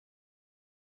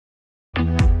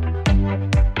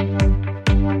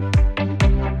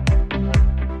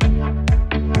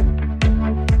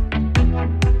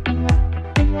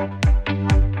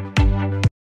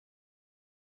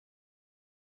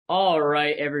All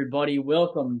right, everybody,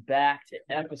 welcome back to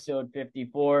episode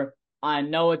 54. I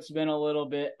know it's been a little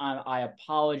bit. I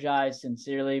apologize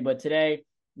sincerely, but today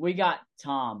we got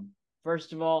Tom.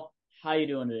 First of all, how you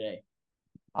doing today?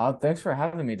 Thanks for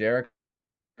having me, Derek.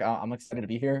 I'm excited to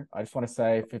be here. I just want to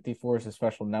say 54 is a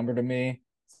special number to me.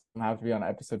 I'm happy to be on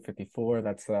episode 54.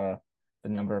 That's the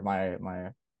number of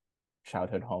my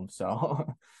childhood home. So,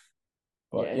 Yeah,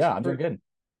 but yeah, I'm doing good.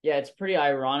 it's pretty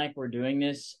ironic we're doing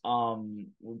this.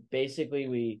 Basically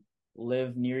we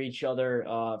live near each other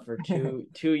for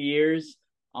two years,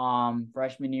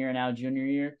 freshman year and now junior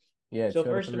year. Yeah, So two out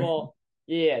of first of three. all,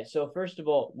 yeah, so first of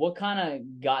all, what kind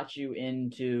of got you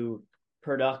into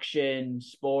production,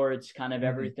 sports, kind of Mhm.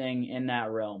 everything in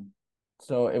that realm?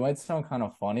 So it might sound kind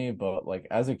of funny, but like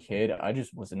as a kid, I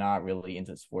just was not really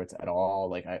into sports at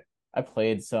all. I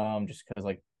played some just because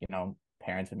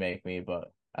parents would make me,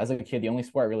 but as a kid, the only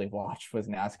sport I really watched was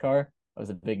NASCAR. I was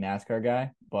a big NASCAR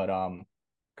guy, but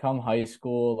come high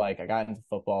school, like I got into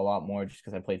football a lot more just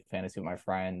because I played fantasy with my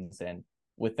friends, and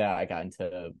with that, I got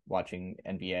into watching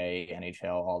NBA,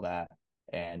 NHL, all that.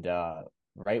 And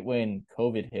right when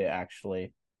COVID hit,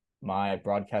 actually my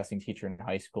broadcasting teacher in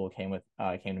high school came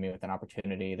to me with an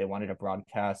opportunity. They wanted to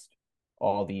broadcast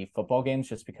all the football games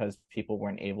just because people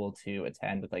weren't able to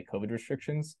attend with like COVID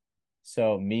restrictions.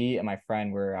 So me and my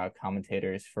friend were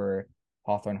commentators for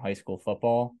Hawthorne High School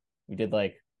football. We did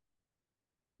like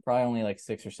probably only like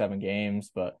 6 or 7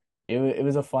 games, but it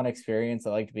was a fun experience.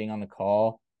 I liked being on the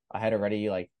call. I had already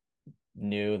like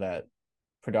knew that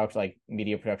production like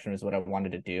media production was what I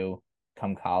wanted to do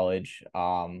come college.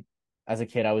 As a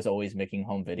kid I was always making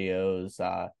home videos.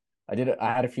 I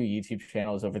had a few YouTube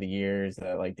channels over the years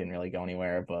that like didn't really go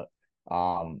anywhere, but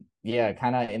yeah,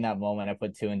 kind of in that moment I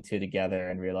put two and two together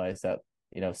and realized that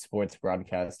sports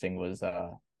broadcasting was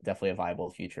definitely a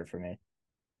viable future for me.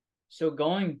 So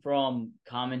going from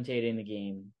commentating the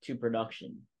game to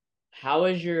production, how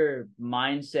is your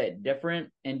mindset different?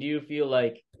 And do you feel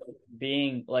like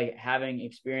being like having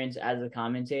experience as a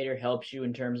commentator helps you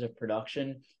in terms of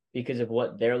production because of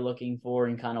what they're looking for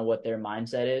and kind of what their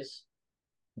mindset is?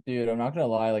 Dude, I'm not gonna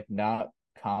lie, like not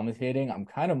commentating, I'm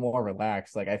kind of more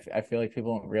relaxed. I feel like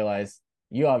people don't realize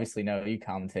you obviously know you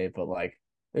commentate, but like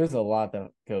there's a lot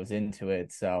that goes into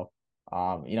it. So,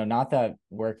 not that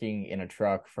working in a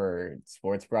truck for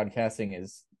sports broadcasting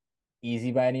is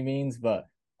easy by any means, but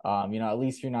at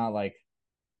least you're not like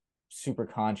super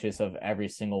conscious of every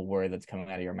single word that's coming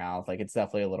out of your mouth. Like it's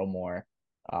definitely a little more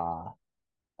uh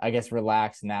I guess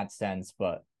relaxed in that sense,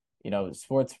 but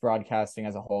sports broadcasting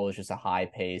as a whole is just a high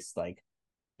paced, like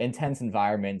intense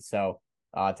environment. So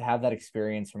to have that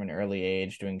experience from an early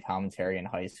age doing commentary in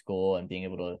high school and being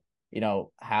able to,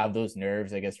 have those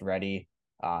nerves, I guess, ready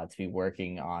to be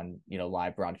working on,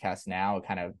 live broadcasts now, it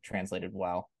kind of translated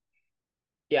well.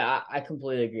 Yeah, I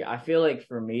completely agree. I feel like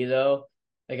for me though,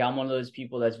 like I'm one of those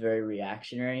people that's very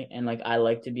reactionary and like I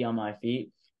like to be on my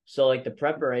feet. So like the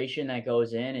preparation that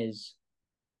goes in is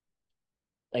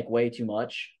like way too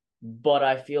much. But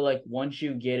I feel like once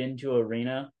you get into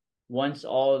arena, once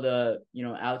all the,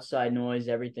 outside noise,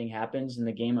 everything happens and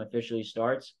the game officially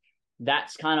starts,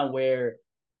 that's kind of where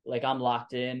like I'm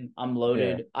locked in, I'm Yeah.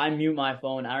 loaded. I mute my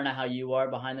phone. I don't know how you are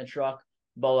behind the truck,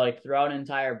 but like throughout an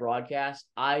entire broadcast,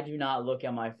 I do not look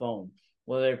at my phone,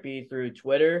 whether it be through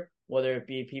Twitter, whether it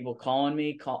be people calling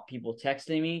me, people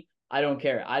texting me. I don't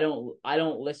care. I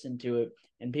don't listen to it.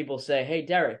 And people say, "Hey,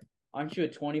 Derek, aren't you a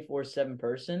 24/7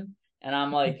 person?" And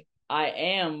I'm like, I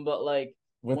am, but like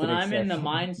With when an I'm in the exception.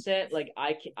 mindset, like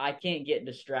I can't get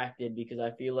distracted because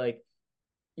I feel like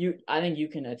I think you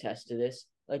can attest to this.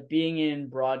 Like being in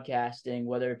broadcasting,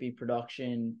 whether it be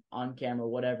production, on camera,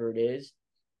 whatever it is,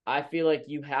 I feel like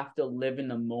you have to live in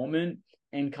the moment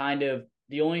and kind of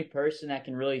the only person that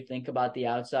can really think about the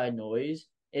outside noise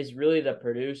is really the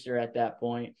producer at that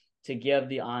point to give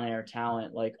the on-air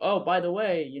talent like, oh, by the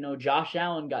way, Josh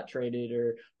Allen got traded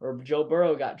or Joe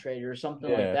Burrow got traded or something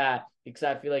like Yeah. that because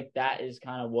I feel like that is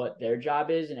kind of what their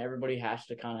job is and everybody has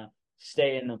to kind of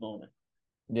stay in the moment.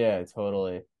 Yeah,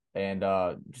 totally. And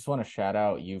just want to shout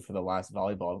out you for the last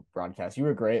volleyball broadcast. You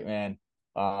were great, man.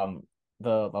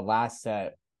 The last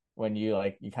set when you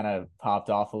kind of popped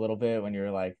off a little bit when you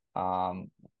were like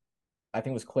I think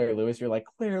it was Claire Lewis. You're like,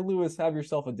 Claire Lewis, have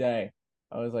yourself a day.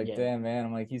 I was like, Yeah, damn, man.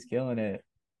 I'm like, he's killing it.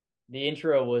 the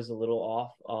intro was a little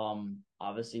off.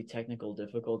 Obviously technical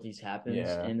difficulties happens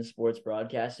Yeah. in the sports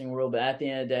broadcasting world, but at the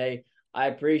end of the day, I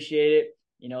appreciate it.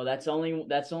 That's only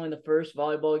the first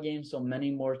volleyball game, so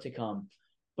many more to come.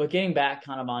 But getting back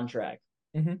kind of on track,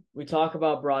 Hmm. we talk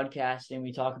about broadcasting,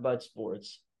 we talk about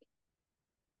sports.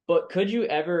 But could you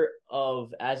ever,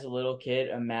 of as a little kid,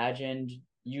 imagined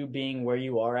you being where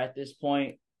you are at this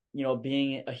point,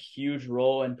 being a huge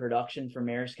role in production for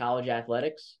Marist College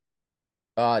athletics?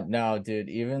 No, dude.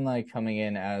 Even like coming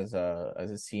in as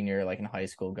a senior, like in high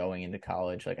school, going into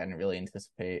college, like I didn't really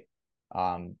anticipate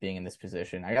being in this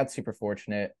position. I got super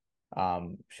fortunate.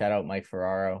 Shout out Mike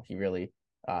Ferraro. He really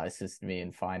assisted me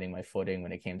in finding my footing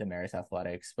when it came to Marist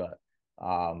athletics. But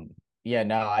yeah,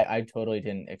 no, I totally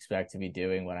didn't expect to be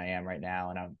doing what I am right now,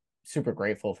 and I'm super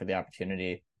grateful for the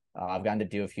opportunity. I've gotten to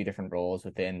do a few different roles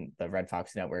within the Red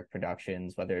Fox Network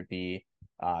productions, whether it be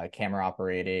camera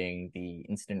operating, the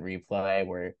instant replay,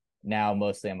 where now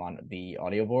mostly I'm on the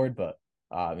audio board, but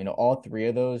all three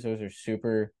of those are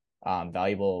super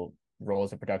valuable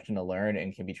roles of production to learn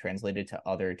and can be translated to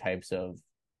other types of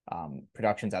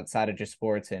productions outside of just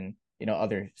sports and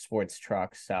other sports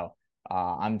trucks. So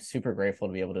I'm super grateful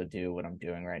to be able to do what I'm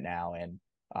doing right now, and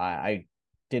I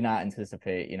did not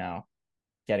anticipate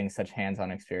getting such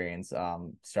hands-on experience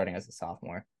starting as a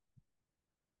sophomore.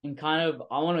 And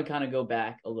I want to kind of go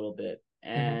back a little bit.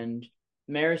 Mm-hmm. And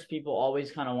Marist people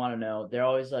always kind of want to know. They're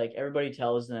always like, everybody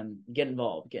tells them, get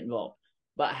involved, get involved.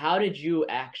 But how did you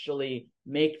actually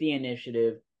make the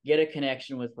initiative, get a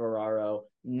connection with Ferraro,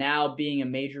 now being a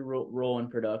major role in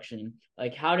production?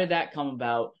 Like, how did that come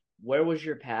about? Where was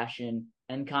your passion?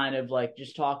 And kind of like,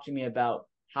 just talk to me about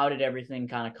how did everything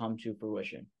kind of come to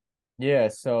fruition? Yeah,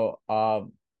 so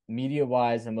media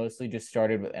wise, I mostly just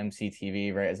started with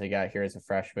MCTV right as I got here as a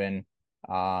freshman.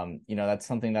 That's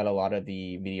something that a lot of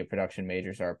the media production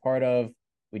majors are a part of.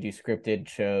 We do scripted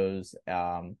shows,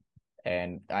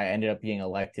 and I ended up being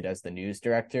elected as the news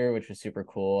director, which was super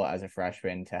cool as a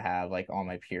freshman to have like all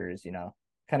my peers,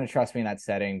 kind of trust me in that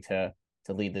setting to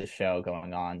lead this show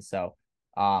going on. So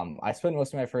I spent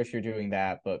most of my first year doing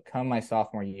that, but come my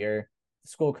sophomore year, the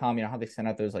school how they send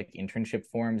out those like internship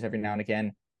forms every now and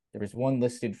again. There was one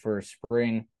listed for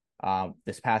spring,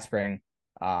 this past spring,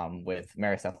 with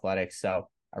Marist Athletics. So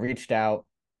I reached out.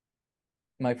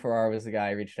 Mike Farrar was the guy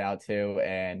I reached out to,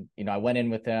 and I went in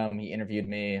with him. He interviewed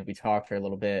me. We talked for a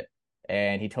little bit,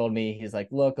 and he told me he's like,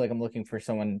 "Look, like I'm looking for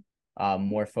someone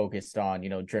more focused on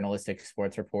journalistic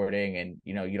sports reporting, and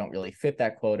you don't really fit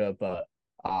that quota, but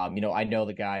I know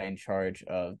the guy in charge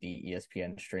of the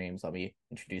ESPN streams. Let me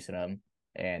introduce him."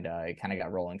 And it kind of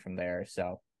got rolling from there.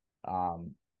 So,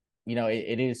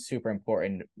 it is super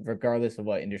important, regardless of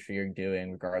what industry you're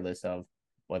doing, regardless of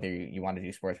whether you want to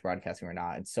do sports broadcasting or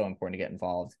not. It's so important to get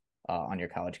involved on your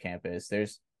college campus.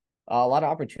 There's a lot of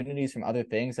opportunities from other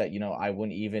things that I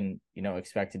wouldn't even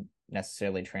expect to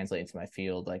necessarily translate into my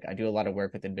field. Like I do a lot of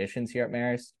work with admissions here at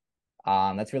Marist.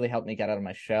 That's really helped me get out of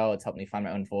my shell. It's helped me find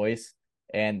my own voice,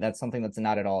 and that's something that's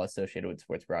not at all associated with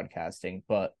sports broadcasting.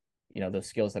 But those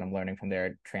skills that I'm learning from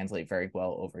there translate very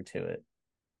well over to it.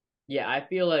 Yeah, I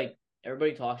feel like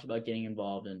everybody talks about getting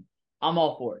involved, and I'm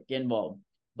all for it, get involved.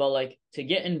 But like to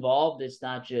get involved, it's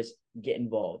not just get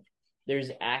involved.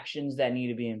 There's actions that need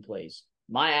to be in place.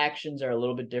 My actions are a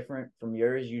little bit different from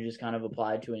yours. You just kind of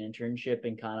applied to an internship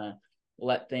and kind of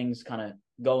let things kind of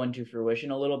go into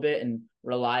fruition a little bit and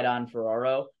relied on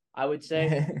Ferraro, I would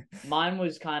say. Mine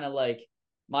was kind of like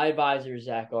my advisor,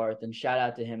 Zach Arth, and shout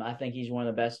out to him. I think he's one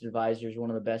of the best advisors, one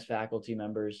of the best faculty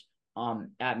members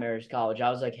at Marist College. I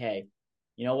was like, hey,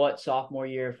 you know what? Sophomore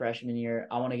year, freshman year,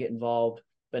 I want to get involved,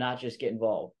 but not just get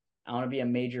involved. I want to be a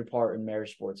major part in Marist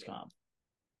Sports Comp.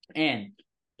 And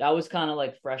that was kind of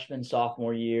like freshman,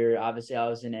 sophomore year. Obviously, I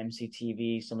was in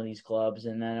MCTV, some of these clubs,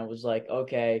 and then it was like,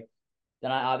 okay.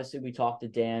 Then we talked to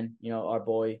Dan, our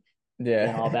boy, Dan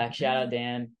Yeah. Allback. Shout out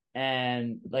Dan.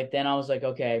 And like then I was like,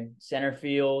 okay, center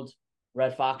field,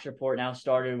 Red Fox report now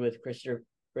started with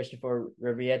Christopher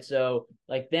Rivietzo.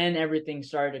 Like then everything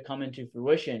started to come into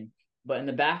fruition. But in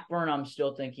the back burner, I'm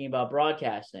still thinking about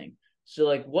broadcasting. So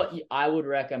like what I would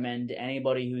recommend to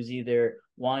anybody who's either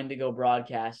wanting to go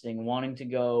broadcasting, wanting to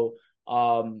go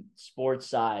sports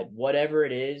side, whatever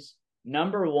it is,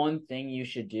 number one thing you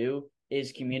should do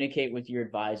is communicate with your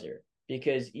advisor,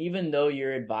 because even though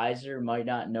your advisor might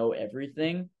not know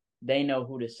everything, they know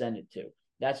who to send it to.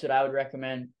 That's what I would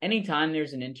recommend. Anytime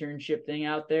there's an internship thing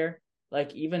out there,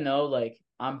 like even though like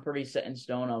I'm pretty set in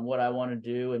stone on what I want to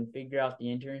do and figure out the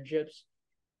internships,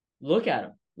 look at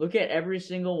them. Look at every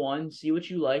single one, see what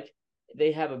you like.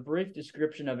 They have a brief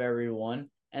description of every one.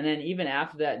 And then even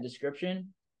after that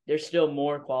description, there's still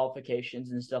more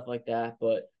qualifications and stuff like that.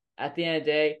 But at the end of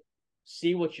the day,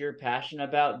 see what you're passionate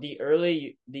about. The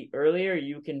earlier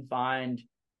you can find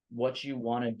what you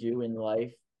want to do in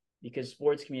life, because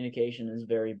sports communication is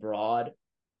very broad.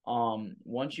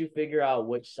 Once you figure out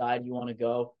which side you want to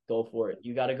go for it.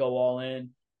 You got to go all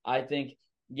in. I think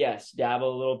yes,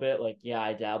 dabble a little bit. Like, yeah,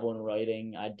 I dabble in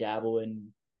writing. I dabble in,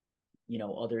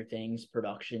 other things,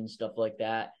 production, stuff like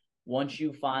that. Once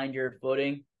you find your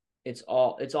footing, it's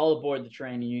all aboard the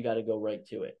train and you got to go right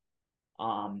to it.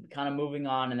 Kind of moving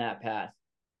on in that path.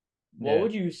 What Yeah.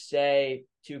 would you say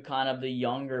to kind of the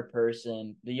younger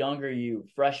person, the younger you,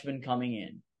 freshman coming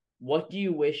in? What do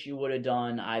you wish you would have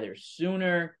done either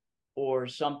sooner or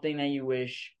something that you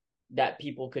wish that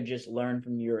people could just learn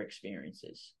from your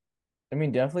experiences? I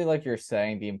mean, definitely like you're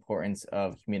saying, the importance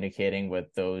of communicating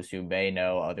with those who may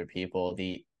know other people.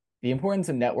 The importance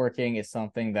of networking is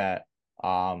something that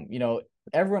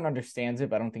everyone understands it,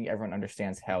 but I don't think everyone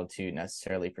understands how to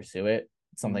necessarily pursue it.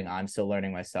 It's something Mm-hmm. I'm still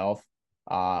learning myself.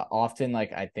 Often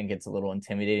like I think it's a little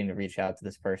intimidating to reach out to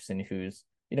this person who's,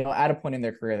 at a point in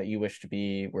their career that you wish to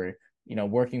be, where,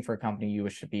 working for a company you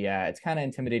wish to be at. It's kind of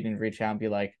intimidating to reach out and be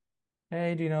like,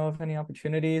 hey, do you know of any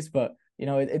opportunities? But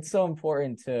it's so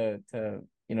important to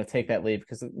take that leap,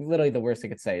 because literally the worst they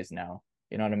could say is no.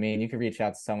 You know what I mean? You could reach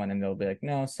out to someone and they'll be like,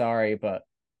 no, sorry, but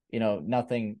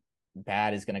nothing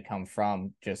bad is going to come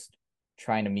from just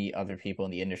trying to meet other people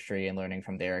in the industry and learning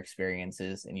from their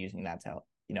experiences and using that to help,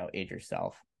 aid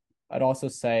yourself. I'd also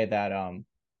say that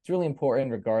it's really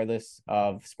important, regardless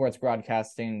of sports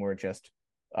broadcasting or just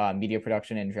media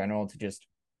production in general, to just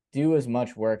do as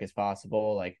much work as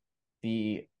possible. Like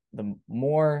the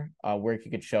more work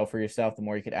you could show for yourself, the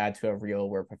more you could add to a real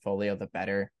work portfolio, the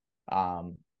better.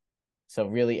 Um, so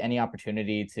really, any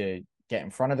opportunity to get in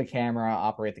front of the camera,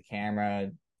 operate the camera,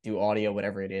 do audio,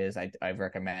 whatever it is, I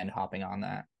recommend hopping on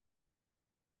that.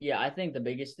 Yeah, I think the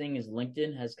biggest thing is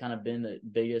LinkedIn has kind of been the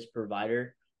biggest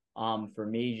provider for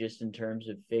me just in terms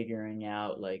of figuring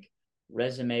out like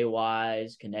resume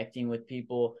wise, connecting with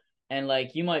people. And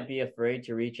like you might be afraid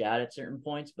to reach out at certain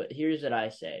points, but here's what I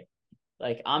say.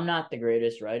 Like I'm not the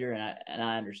greatest writer and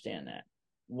I understand that.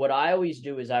 What I always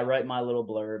do is I write my little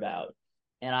blurb out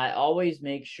and I always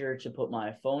make sure to put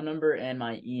my phone number and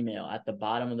my email at the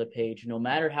bottom of the page no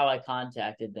matter how I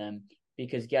contacted them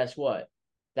because guess what?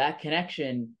 That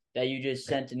connection that you just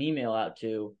sent an email out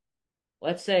to,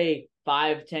 let's say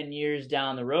 5, 10 years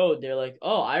down the road, they're like,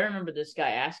 oh, I remember this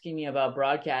guy asking me about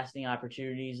broadcasting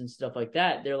opportunities and stuff like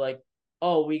that. They're like,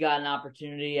 oh, we got an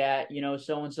opportunity at,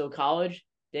 so and so college.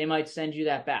 They might send you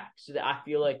that back. So that I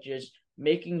feel like just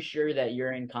making sure that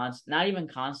you're in constant, not even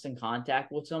constant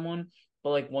contact with someone, but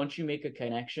like once you make a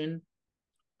connection,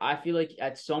 I feel like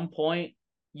at some point,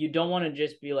 you don't want to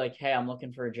just be like, hey, I'm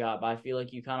looking for a job. I feel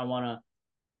like you kind of want to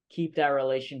keep that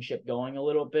relationship going a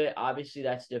little bit. Obviously,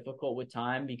 that's difficult with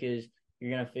time because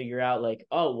you're gonna figure out like,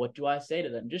 oh, what do I say to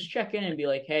them? Just check in and be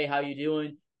like, hey, how you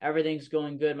doing? Everything's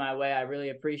going good my way. I really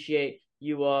appreciate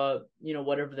you.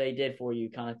 Whatever they did for you,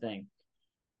 kind of thing.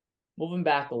 Moving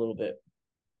back a little bit,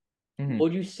 Mm-hmm.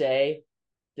 would you say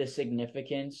the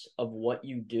significance of what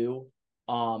you do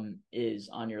is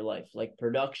on your life, like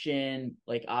production,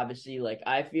 like obviously, like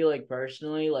I feel like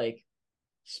personally, like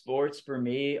sports for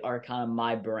me are kind of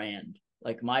my brand.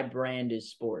 Like my brand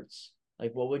is sports.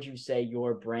 Like what would you say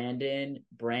your brand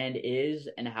is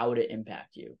and how would it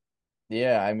impact you?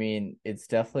 Yeah, I mean, it's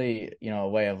definitely, a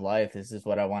way of life. This is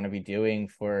what I want to be doing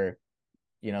for,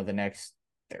 the next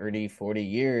 30, 40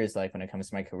 years, like when it comes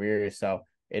to my career. So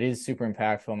it is super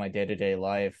impactful in my day-to-day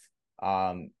life.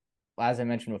 Um, as I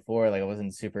mentioned before, like I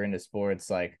wasn't super into sports,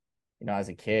 like, as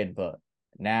a kid, but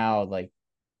now like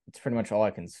it's pretty much all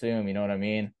I consume, you know what I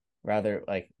mean? Rather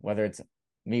like whether it's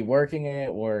me working it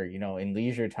or, in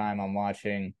leisure time I'm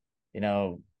watching, you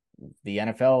know, the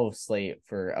NFL slate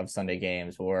for of Sunday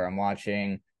games, or I'm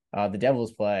watching the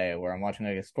Devils play, or I'm watching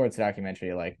like a sports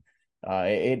documentary. Like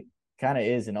it kind of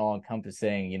is an all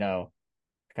encompassing,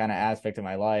 kind of aspect of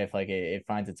my life. Like it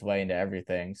finds its way into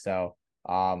everything. So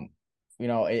um,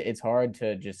 it's hard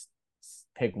to just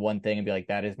pick one thing and be like,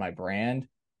 that is my brand.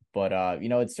 But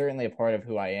it's certainly a part of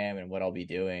who I am and what I'll be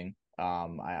doing.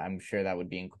 I'm sure that would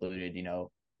be included,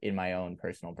 in my own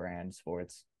personal brand,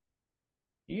 sports.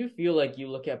 Do you feel like you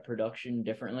look at production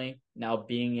differently now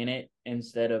being in it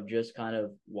instead of just kind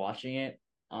of watching it?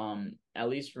 At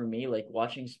least for me, like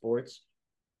watching sports,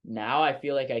 now I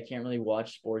feel like I can't really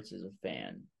watch sports as a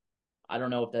fan. I don't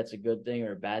know if that's a good thing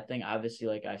or a bad thing. Obviously,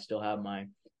 like I still have my,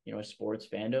 sports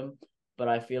fandom, but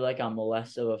I feel like I'm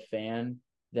less of a fan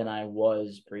than I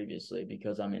was previously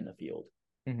because I'm in the field.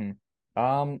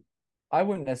 Mm-hmm. I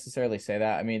wouldn't necessarily say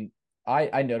that. I mean,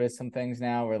 I notice some things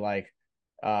now where like,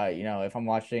 if I'm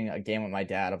watching a game with my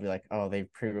dad, I'll be like, oh, they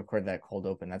pre-recorded that cold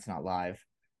open. That's not live.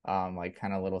 Like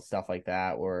kind of little stuff like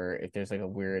that. Or if there's like a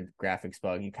weird graphics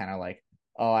bug, you kind of like,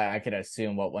 oh, I could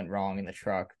assume what went wrong in the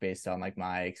truck based on like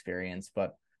my experience.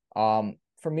 But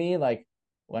for me, like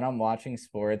when I'm watching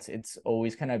sports, it's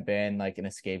always kind of been like an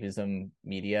escapism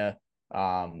media,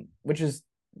 which is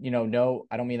no,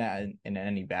 I don't mean that in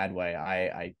any bad way.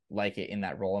 I like it in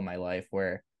that role in my life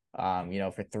where,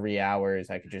 for 3 hours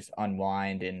I could just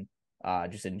unwind and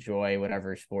just enjoy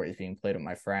whatever sport is being played with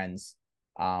my friends.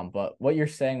 But what you're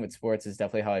saying with sports is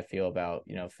definitely how I feel about,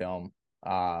 film.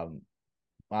 Um,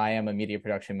 I am a media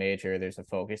production major. There's a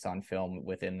focus on film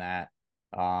within that.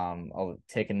 I've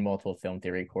taken multiple film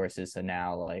theory courses, so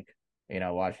now like,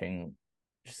 watching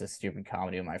just a stupid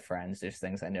comedy with my friends, there's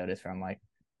things I notice where I'm like,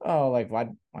 oh, like why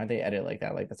they edit like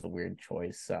that? Like that's a weird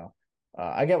choice. So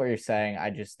I get what you're saying. I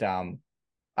just I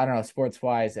don't know, sports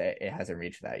wise, it hasn't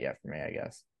reached that yet for me, I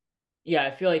guess. Yeah,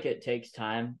 I feel like it takes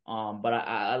time. But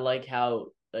I like how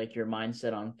like your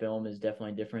mindset on film is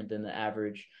definitely different than the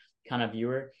average kind of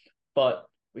viewer. But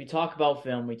we talk about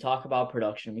film, we talk about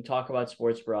production, we talk about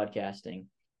sports broadcasting.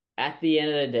 At the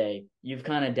end of the day, you've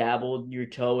kind of dabbled your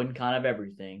toe in kind of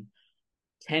everything.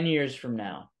 10 years from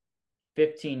now,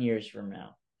 15 years from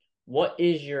now, what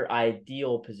is your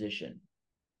ideal position?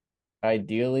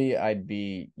 Ideally, I'd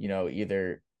be,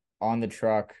 either on the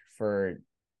truck for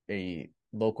a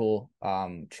local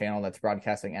channel that's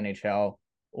broadcasting NHL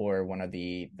or one of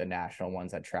the national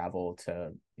ones that travel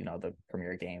to, the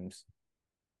premier games.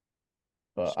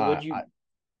 But So would you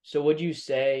so would you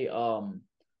say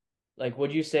like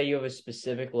would you say you have a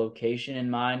specific location in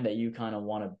mind that you kind of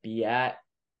want to be at?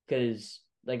 Because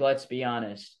like let's be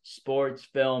honest, sports,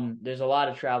 film, there's a lot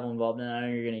of travel involved, and I know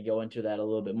you're gonna go into that a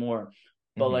little bit more.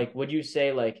 But mhm. like would you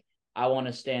say like I want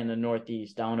to stay in the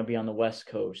Northeast, I want to be on the West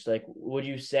Coast? Like would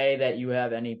you say that you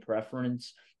have any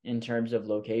preference in terms of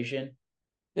location?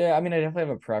 Yeah, I mean, I definitely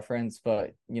have a preference,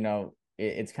 but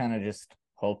it's kind of just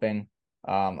hoping.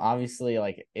 Obviously,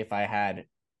 like if I had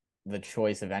the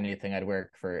choice of anything, I'd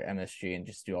work for MSG and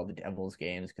just do all the Devils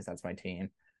games because that's my team.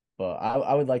 But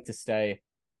I would like to stay,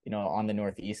 on the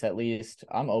Northeast at least.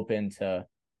 I'm open to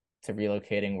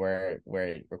relocating where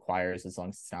it requires, as long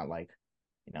as it's not like,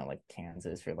 like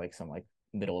Kansas or like some like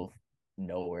middle of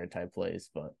nowhere type place.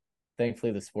 But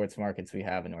thankfully, the sports markets we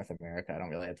have in North America, I don't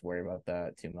really have to worry about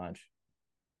that too much.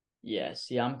 Yeah,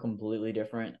 see, I'm completely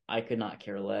different. I could not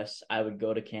care less. I would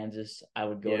go to Kansas. I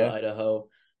would go to Yeah. Idaho.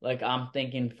 Like, I'm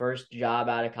thinking first job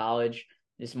out of college.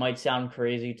 This might sound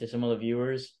crazy to some of the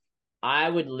viewers. I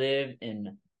would live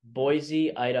in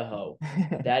Boise, Idaho.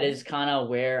 That is kind of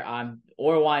where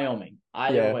or Wyoming,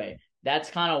 either Yeah. way. That's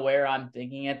kind of where I'm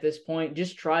thinking at this point.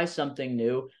 Just try something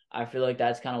new. I feel like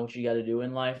that's kind of what you got to do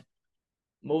in life.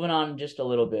 Moving on just a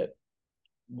little bit,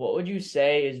 what would you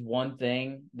say is one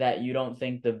thing that you don't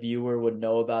think the viewer would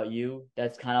know about you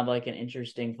that's kind of like an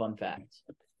interesting fun fact?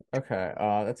 Okay,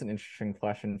 that's an interesting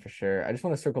question for sure. I just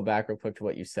want to circle back real quick to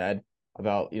what you said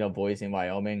about, Boise and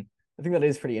Wyoming. I think that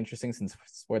is pretty interesting since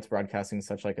sports broadcasting is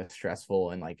such like a stressful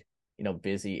and like,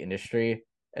 busy industry.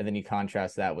 And then you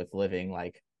contrast that with living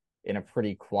like in a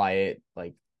pretty quiet,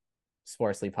 like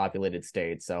sparsely populated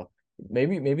state. So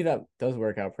maybe that does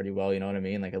work out pretty well, you know what I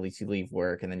mean? Like at least you leave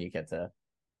work and then you get to,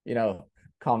 you know,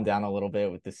 calm down a little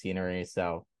bit with the scenery.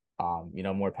 So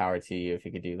more power to you if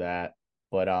you could do that.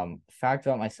 But fact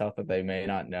about myself that they may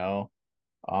not know.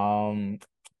 Um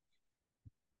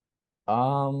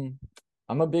um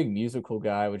I'm a big musical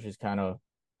guy, which is kind of,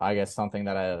 I guess, something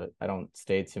that I don't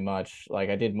stay too much. Like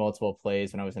I did multiple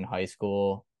plays when I was in high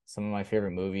school. Some of my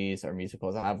favorite movies are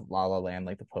musicals. I have La La Land,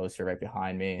 like the poster right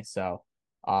behind me. So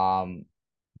um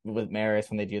with Marist,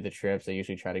 when they do the trips, I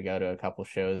usually try to go to a couple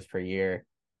shows per year.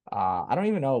 I don't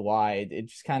even know why. It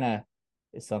just kind of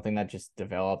is something that just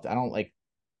developed. I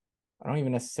don't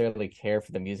even necessarily care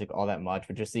for the music all that much,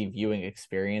 but just the viewing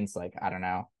experience, like I don't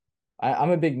know.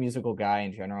 I'm a big musical guy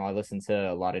in general. I listen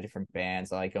to a lot of different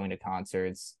bands. I like going to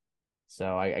concerts.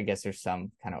 So I guess there's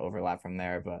some kind of overlap from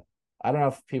there, but I don't know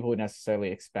if people would necessarily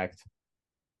expect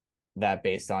that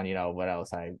based on, what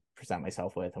else I present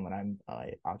myself with and what I'm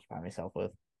occupy myself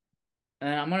with.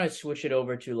 And I'm gonna switch it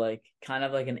over to like kind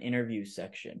of like an interview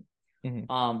section.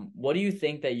 Mm-hmm. What do you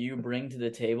think that you bring to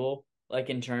the table, like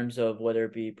in terms of whether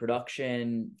it be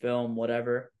production, film,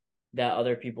 whatever, that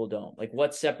other people don't? Like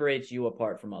what separates you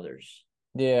apart from others?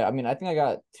 Yeah, I mean, I think I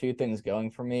got two things going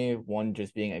for me. One,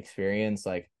 just being experience.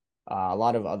 Like a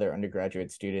lot of other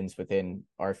undergraduate students within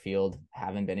our field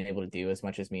haven't been able to do as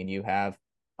much as me and you have.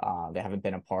 They haven't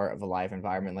been a part of a live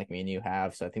environment like me and you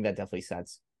have. So I think that definitely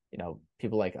sets,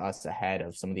 people like us ahead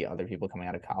of some of the other people coming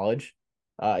out of college.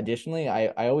 Additionally,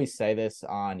 I always say this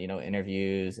on,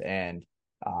 interviews and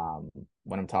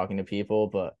when I'm talking to people,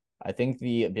 but I think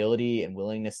the ability and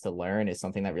willingness to learn is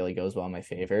something that really goes well in my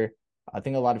favor. I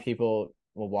think a lot of people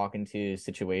will walk into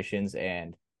situations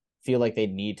and feel like they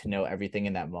need to know everything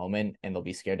in that moment and they'll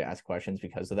be scared to ask questions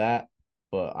because of that.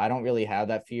 but I don't really have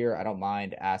that fear. I don't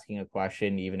mind asking a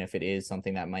question, even if it is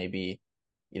something that might be,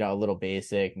 a little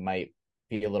basic, might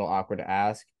be a little awkward to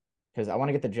ask, because I want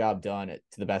to get the job done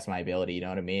to the best of my ability. You know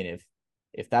what I mean?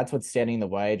 If that's what's standing in the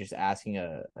way, just asking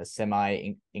a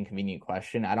semi inconvenient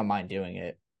question, I don't mind doing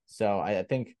it. So I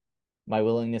think my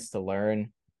willingness to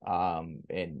learn,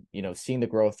 and seeing the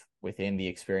growth within the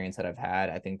experience that I've had,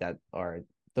 I think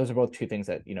those are both two things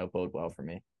that bode well for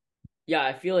me. Yeah,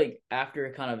 I feel like after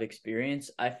a kind of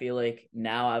experience, I feel like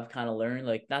now I've kind of learned,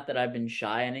 like, not that I've been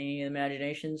shy in any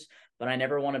imaginations, but I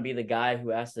never want to be the guy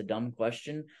who asks the dumb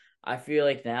question. I feel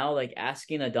like now, like,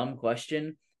 asking a dumb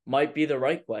question might be the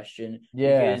right question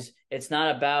Yeah. because it's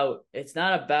not about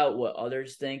what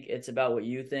others think, it's about what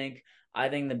you think. I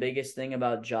think the biggest thing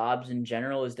about jobs in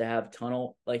general is to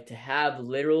have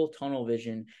literal tunnel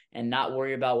vision and not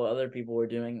worry about what other people are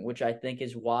doing, which I think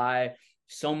is why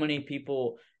so many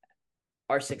people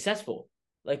are successful.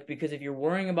 Like, because if you're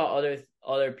worrying about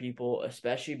other people,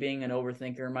 especially being an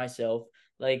overthinker myself,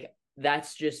 like,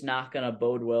 that's just not gonna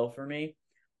bode well for me.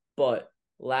 But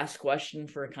last question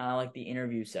for kind of like the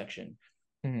interview section.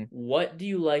 Mhm. What do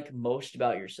you like most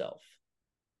about yourself?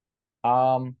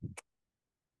 Um,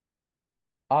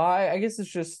 I guess it's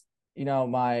just,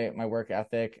 my work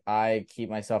ethic. I keep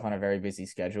myself on a very busy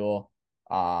schedule.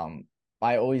 Um,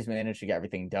 I always manage to get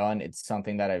everything done. It's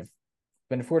something that I've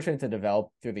been fortunate to develop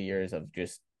through the years of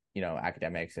just,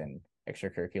 academics and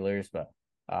extracurriculars. But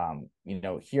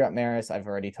here at Marist, I've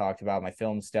already talked about my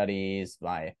film studies,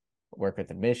 my work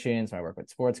with admissions, my work with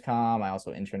sports com. I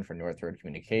also intern for North Road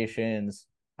Communications.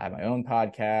 I have my own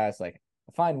podcast. Like,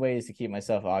 I find ways to keep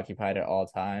myself occupied at all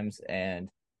times. And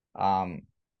um,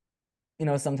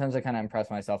 sometimes I kind of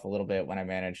impress myself a little bit when I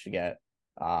manage to get,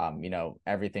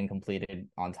 everything completed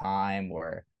on time,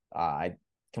 or I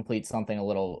complete something a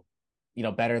little,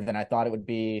 better than I thought it would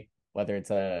be, whether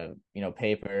it's a,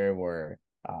 paper or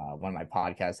one of my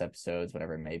podcast episodes,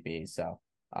 whatever it may be. So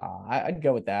I'd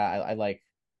go with that. I like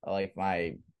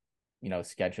my,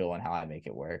 schedule and how I make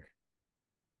it work.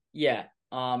 Yeah,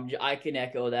 I can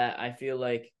echo that. I feel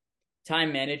like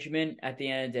time management at the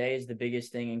end of the day is the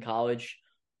biggest thing in college.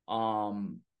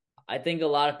 Um, I think a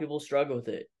lot of people struggle with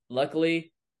it.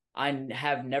 Luckily, I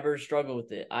have never struggled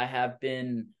with it. I have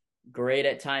been great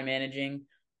at time managing.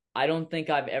 I don't think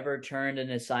I've ever turned an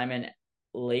assignment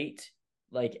late,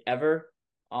 like, ever.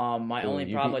 My Ooh, only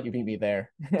you problem beat with, you beat me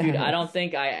there. dude, I don't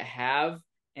think I have.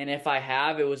 And if I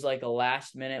have, it was like a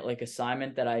last minute like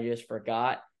assignment that I just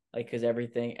forgot, like, because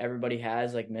everybody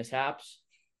has like mishaps.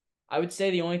 I would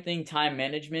say the only thing time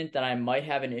management that I might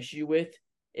have an issue with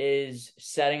is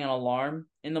setting an alarm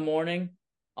in the morning.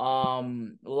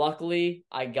 Luckily,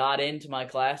 I got into my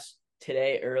class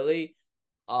today early.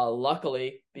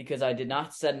 Luckily, because I did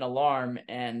not set an alarm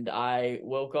and I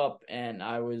woke up and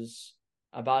I was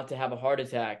about to have a heart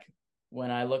attack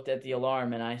when I looked at the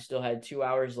alarm and I still had 2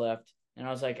 hours left. And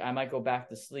I was like, I might go back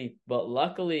to sleep. But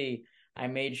luckily, I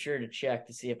made sure to check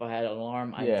to see if I had an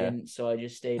alarm. I Yeah. didn't, so I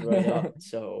just stayed right up.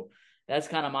 So that's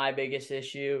kind of my biggest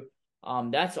issue.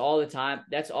 That's all the time.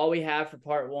 That's all we have for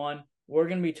part one. We're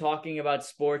going to be talking about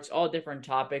sports, all different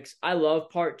topics. I love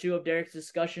part two of Derek's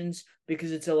discussions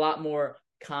because it's a lot more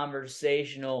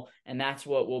conversational, and that's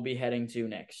what we'll be heading to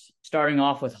next. Starting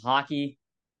off with hockey,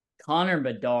 Connor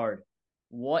Bedard.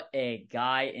 What a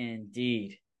guy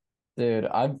indeed. Dude,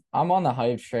 I'm on the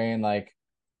hype train. Like,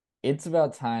 it's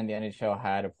about time the NHL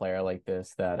had a player like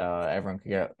this that everyone could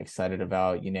get excited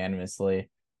about unanimously.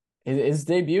 His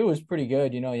debut was pretty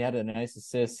good. He had a nice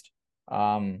assist,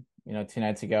 2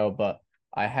 nights ago. But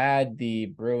I had the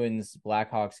Bruins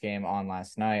Blackhawks game on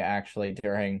last night, actually,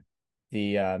 during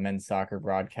the men's soccer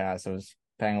broadcast. I was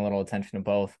paying a little attention to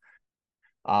both.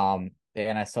 And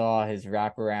I saw his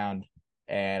wraparound,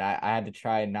 and I had to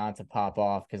try not to pop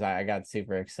off because I got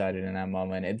super excited in that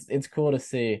moment. It's cool to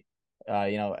see,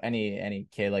 any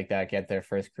kid like that get their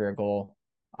first career goal.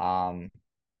 Um,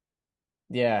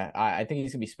 yeah, I think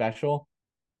he's gonna be special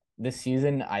this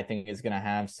season. I think is gonna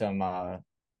have some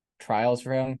trials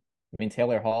for him. I mean,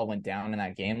 Taylor Hall went down in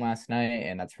that game last night,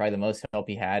 and that's probably the most help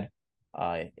he had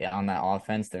on that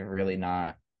offense. They're really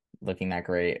not looking that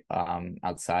great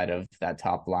outside of that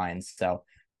top line. So,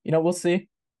 we'll see.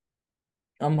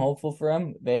 I'm hopeful for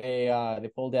him. They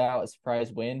pulled out a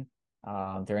surprise win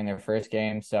during their first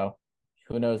game, so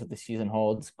who knows what the season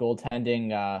holds.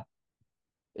 Goaltending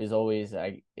is always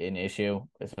an issue,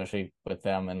 especially with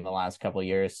them in the last couple of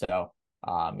years. So,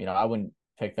 I wouldn't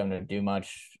pick them to do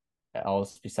much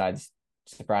else besides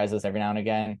surprise us every now and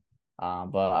again.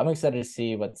 But I'm excited to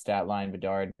see what stat line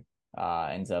Bedard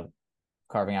ends up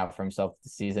carving out for himself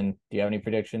this season. Do you have any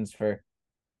predictions for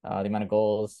the amount of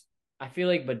goals? I feel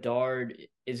like Bedard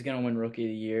is gonna win Rookie of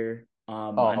the Year. I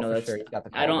Oh, know for that's sure. He's got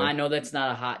the I Calder. know that's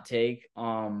not a hot take.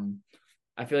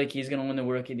 I feel like he's gonna win the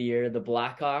Rookie of the Year. The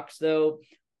Blackhawks, though,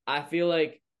 I feel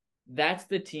like that's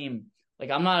the team. Like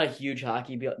I'm not a huge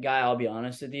hockey guy. I'll be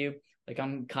honest with you. Like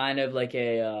I'm kind of like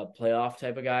a playoff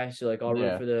type of guy. So like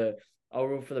Yeah. I'll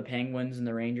root for the Penguins and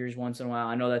the Rangers once in a while.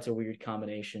 I know that's a weird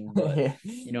combination, but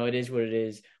it is what it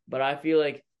is. But I feel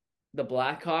like the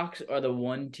Blackhawks are the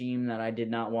one team that I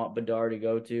did not want Bedard to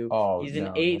go to. Oh no, He's an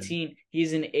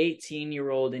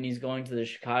 18-year-old and he's going to the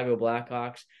Chicago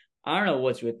Blackhawks. I don't know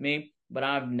what's with me, but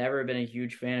I've never been a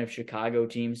huge fan of Chicago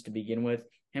teams to begin with.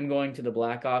 Him going to the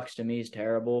Blackhawks to me is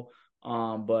terrible.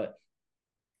 But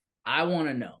I want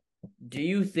to know, do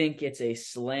you think it's a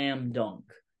slam dunk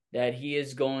that he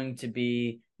is going to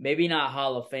be maybe not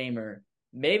Hall of Famer,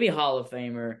 maybe Hall of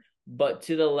Famer, but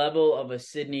to the level of a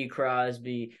Sidney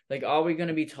Crosby? Like, are we going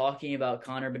to be talking about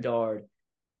Connor Bedard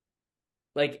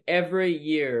like every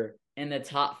year in the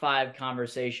top five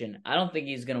conversation? I don't think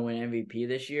he's going to win MVP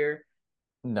this year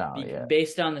no, yeah.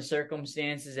 based on the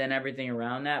circumstances and everything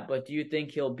around that. But do you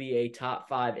think he'll be a top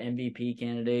five MVP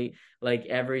candidate like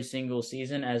every single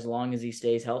season as long as he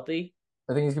stays healthy?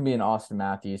 I think he's gonna be an Austin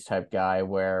Matthews type guy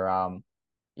where I'm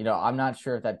not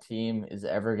sure if that team is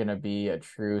ever gonna be a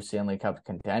true Stanley Cup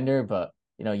contender, but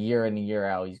year in and year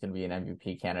out, he's gonna be an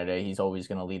MVP candidate. He's always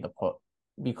gonna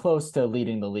be close to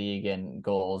leading the league in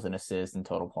goals and assists and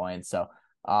total points. So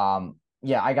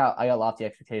yeah, I got lofty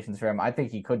expectations for him. I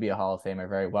think he could be a Hall of Famer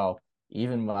very well.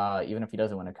 Even if he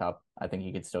doesn't win a cup, I think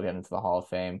he could still get into the Hall of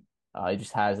Fame. He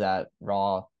just has that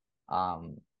raw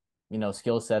um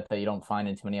skill set that you don't find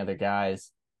in too many other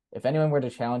guys. If anyone were to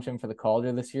challenge him for the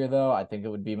Calder this year, though, I think it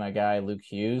would be my guy Luke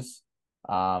Hughes.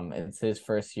 It's his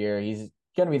first year. He's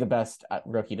gonna be the best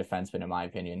rookie defenseman in my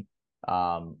opinion.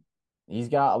 Um, he's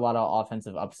got a lot of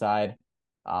offensive upside.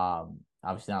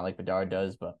 Obviously not like Bedard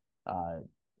does, but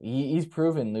he's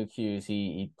proven Luke Hughes.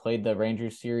 He played the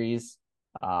Rangers series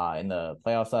in the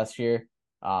playoffs last year.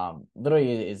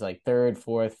 Literally is like third,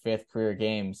 fourth, fifth career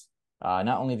games.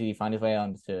 Not only did he find his way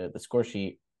onto the score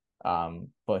sheet,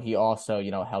 but he also,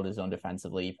 held his own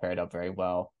defensively. He paired up very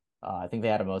well. I think they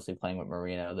had him mostly playing with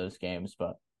Marino those games.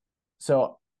 But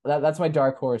so that's my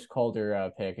dark horse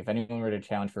Calder pick. If anyone were to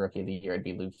challenge for Rookie of the Year, it'd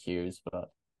be Luke Hughes. But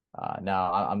no,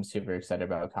 I'm super excited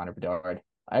about Connor Bedard.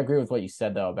 I agree with what you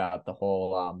said though about the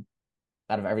whole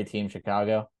out of every team,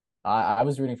 Chicago. I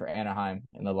was rooting for Anaheim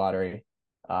in the lottery.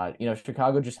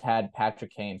 Chicago just had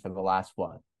Patrick Kane for the last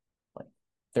what, like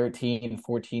 13,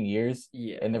 14 years,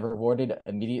 Yeah. and they're rewarded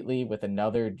immediately with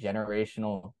another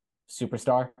generational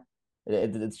superstar.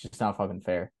 It's just not fucking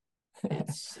fair.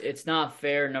 It's not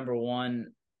fair, number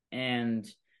one. And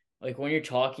like when you're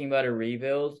talking about a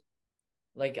rebuild,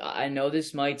 like I know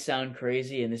this might sound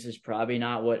crazy and this is probably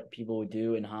not what people would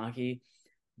do in hockey,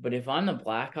 but if I'm the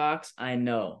Blackhawks, I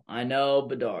know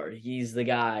Bedard. He's the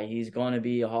guy. He's going to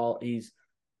be he's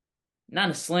not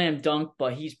a slam dunk,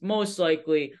 but he's most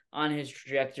likely on his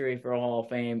trajectory for a Hall of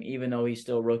Fame, even though he's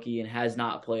still rookie and has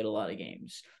not played a lot of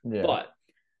games. Yeah. But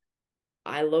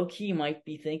I low key might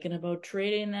be thinking about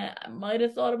trading that. I might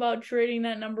have thought about trading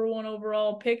that number one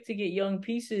overall pick to get young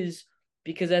pieces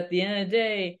because at the end of the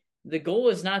day, the goal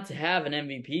is not to have an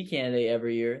MVP candidate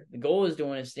every year. The goal is to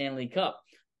win a Stanley Cup.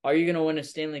 Are you going to win a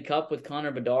Stanley Cup with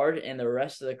Connor Bedard and the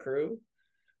rest of the crew?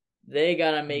 They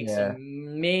got to make Yeah.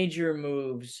 some major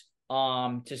moves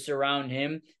to surround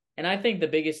him. And I think the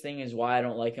biggest thing is why I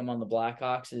don't like him on the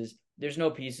Blackhawks is there's no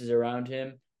pieces around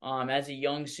him. As a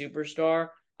young superstar,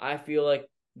 I feel like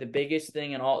the biggest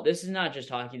thing in all this is not just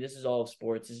hockey, this is all of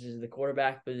sports. This is the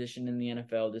quarterback position in the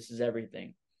NFL. This is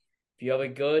everything. If you have a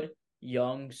good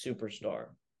young superstar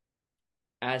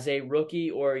as a rookie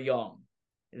or young,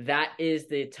 that is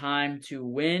the time to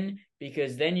win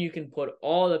because then you can put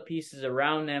all the pieces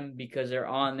around them because they're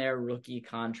on their rookie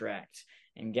contract.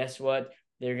 And guess what?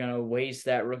 They're going to waste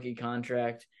that rookie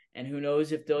contract. And who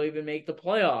knows if they'll even make the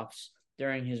playoffs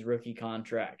during his rookie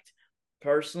contract.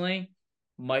 Personally,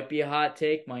 might be a hot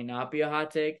take, might not be a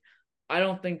hot take. I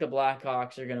don't think the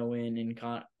Blackhawks are going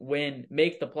to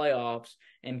make the playoffs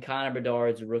in Connor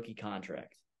Bedard's rookie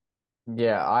contract.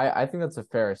 Yeah, I think that's a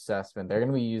fair assessment. They're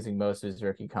going to be using most of his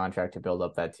rookie contract to build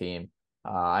up that team.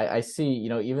 I see,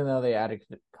 even though they added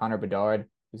Connor Bedard,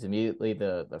 who's immediately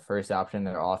the first option in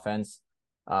their offense,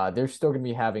 they're still going to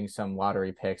be having some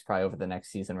lottery picks probably over the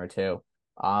next season or two.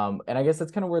 And I guess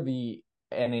that's kind of where the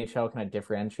NHL kind of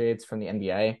differentiates from the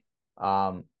NBA.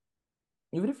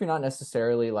 Even if you're not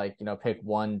necessarily like, pick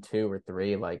one, two, or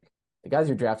three, like the guys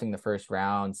you're drafting the first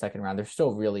round, second round, they're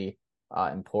still really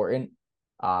important.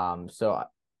 So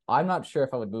I'm not sure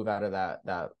if I would move out of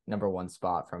that number one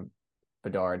spot from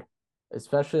Bedard,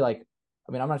 especially like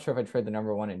I mean I'm not sure if I trade the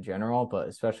number one in general, but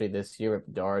especially this year with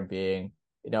Bedard being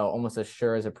almost as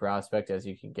sure as a prospect as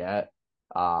you can get.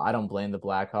 I don't blame the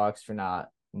Blackhawks for not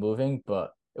moving,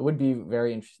 but it would be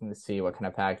very interesting to see what kind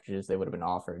of packages they would have been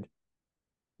offered.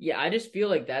 Yeah, I just feel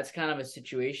like that's kind of a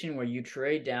situation where you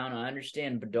trade down. I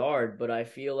understand Bedard, but I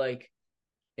feel like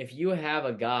if you have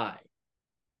a guy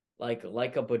like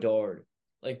a Bedard,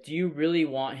 like do you really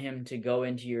want him to go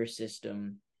into your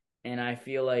system? And I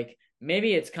feel like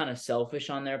maybe it's kind of selfish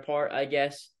on their part, I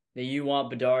guess, that you want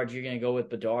Bedard, you're gonna go with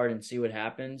Bedard and see what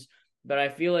happens. But I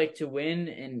feel like to win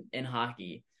in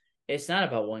hockey, it's not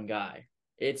about one guy.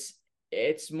 It's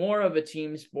it's more of a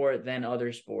team sport than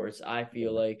other sports, I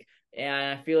feel Yeah. like.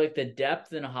 And I feel like the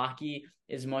depth in hockey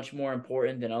is much more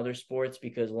important than other sports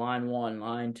because line one,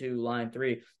 line two, line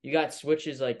three, you got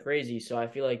switches like crazy. So I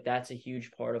feel like that's a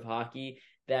huge part of hockey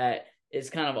that is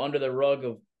kind of under the rug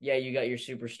of, yeah, you got your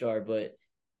superstar, but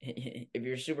if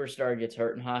your superstar gets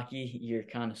hurt in hockey, you're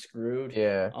kind of screwed.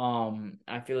 Yeah.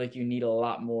 I feel like you need a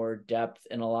lot more depth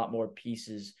and a lot more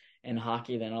pieces in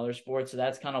hockey than other sports. So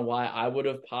that's kind of why I would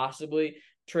have possibly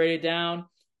traded down.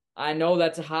 I know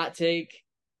that's a hot take,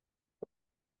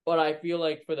 but I feel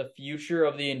like for the future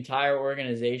of the entire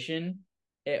organization,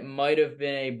 it might have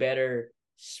been a better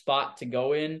spot to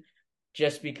go in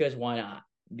just because why not?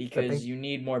 I Because think you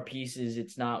need more pieces.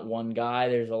 It's not one guy,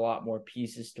 there's a lot more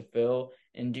pieces to fill.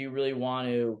 And do you really want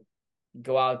to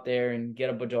go out there and get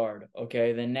a Bedard?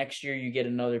 Okay, then next year you get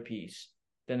another piece.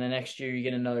 Then the next year you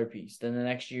get another piece. Then the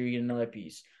next year you get another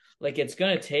piece. Like it's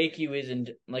gonna take you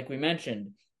isn't like we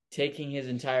mentioned, taking his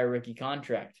entire rookie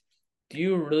contract. Do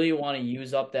you really want to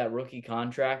use up that rookie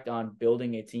contract on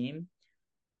building a team?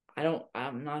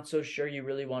 I'm not so sure you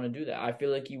really want to do that. I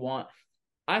feel like you want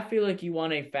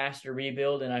a faster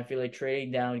rebuild, and I feel like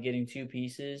trading down and getting two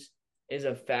pieces is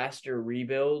a faster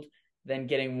rebuild than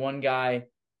getting one guy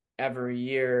every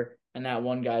year, and that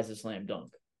one guy's a slam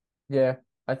dunk. yeah,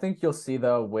 I think you'll see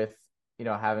though with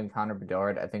having Connor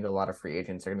Bedard, I think a lot of free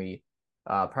agents are gonna be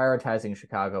prioritizing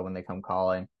Chicago when they come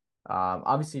calling.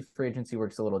 Obviously, free agency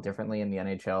works a little differently in the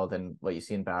NHL than what you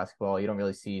see in basketball. You don't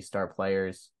really see star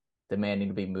players demanding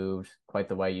to be moved quite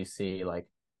the way you see like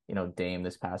Dame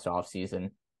this past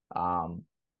offseason. Um,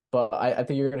 but I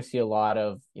think you're going to see a lot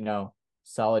of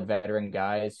solid veteran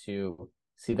guys who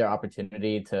see their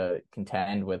opportunity to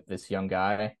contend with this young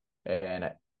guy,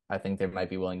 and I think they might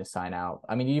be willing to sign out.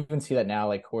 I mean, you even see that now,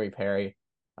 like Corey Perry,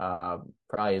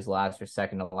 probably his last or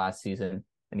second to last season,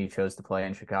 and he chose to play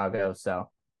in Chicago. So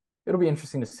it'll be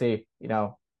interesting to see,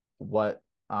 what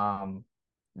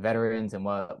veterans and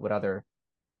what other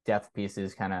depth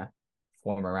pieces kind of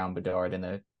form around Bedard in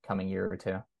the coming year or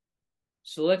two.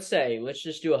 So let's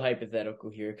just do a hypothetical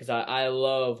here because I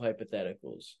love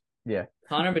hypotheticals. Yeah.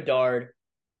 Connor Bedard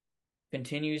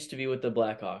continues to be with the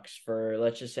Blackhawks for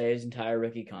let's just say his entire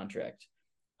rookie contract.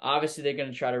 Obviously, they're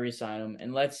going to try to re-sign him,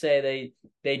 and let's say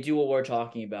they do what we're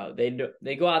talking about.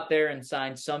 They go out there and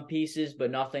sign some pieces,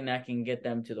 but nothing that can get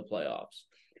them to the playoffs.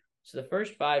 So the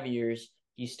first 5 years,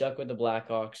 he's stuck with the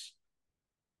Blackhawks,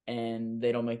 and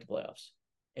they don't make the playoffs.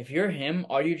 If you're him,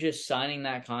 are you just signing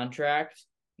that contract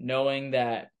knowing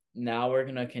that now we're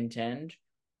going to contend,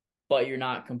 but you're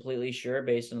not completely sure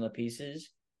based on the pieces?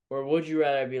 Or would you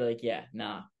rather be like, yeah,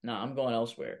 nah, I'm going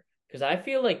elsewhere? Because I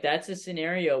feel like that's a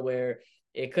scenario where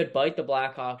it could bite the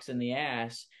Blackhawks in the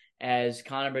ass as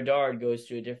Connor Bedard goes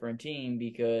to a different team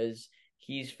because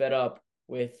he's fed up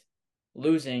with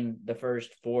losing the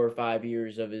first 4 or 5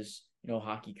 years of his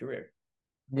hockey career.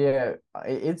 Yeah,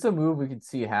 it's a move we could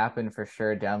see happen for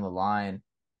sure down the line.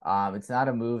 It's not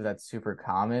a move that's super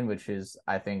common, which is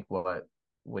I think what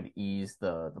would ease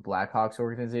the Blackhawks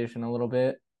organization a little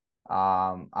bit.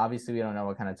 Obviously we don't know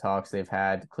what kind of talks they've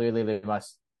had. Clearly they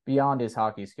must beyond his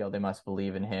hockey skill, they must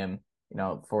believe in him,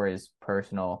 for his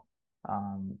personal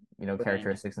Brand.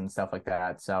 characteristics and stuff like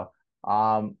that. So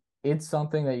it's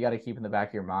something that you got to keep in the back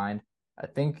of your mind. I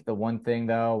think the one thing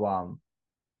though,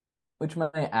 which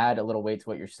might add a little weight to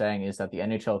what you're saying, is that the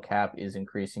NHL cap is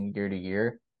increasing year to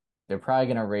year. They're probably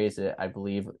going to raise it. I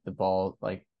believe the ball,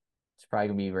 like, it's probably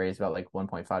going to be raised about like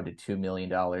 1.5 to $2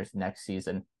 million next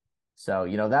season. So,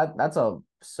 that's a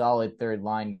solid third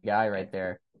line guy right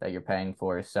there that you're paying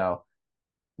for. So,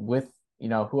 with,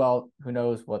 who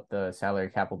knows what the salary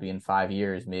cap will be in 5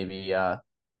 years? Maybe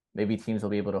teams will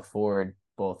be able to afford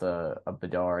both a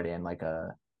Bedard and like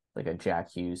a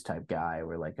Jack Hughes type guy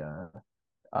or like a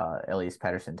Elias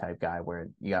Pettersson type guy where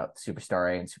you got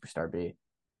superstar A and superstar B.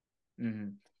 Mm-hmm.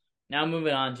 Now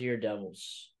moving on to your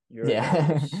Devils. Your Yeah.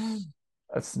 Devils.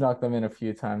 I've snuck them in a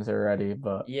few times already,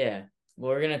 but Yeah.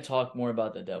 Well, we're gonna talk more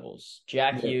about the Devils.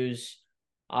 Jack yeah. Hughes.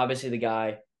 obviously the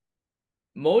guy.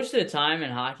 Most of the time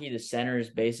in hockey, the center is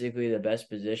basically the best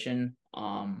position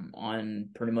on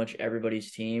pretty much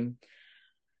everybody's team.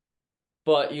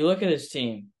 But you look at his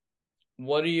team.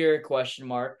 What are your question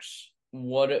marks?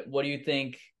 What do you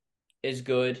think is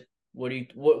good? What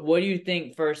do you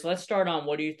think first? Let's start on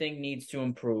what do you think needs to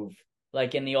improve?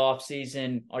 Like in the off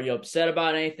season, are you upset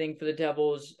about anything for the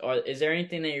Devils? Or is there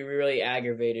anything that you're really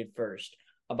aggravated first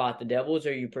about the Devils, or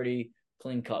are you pretty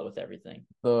clean cut with everything?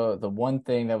 The one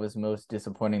thing that was most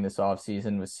disappointing this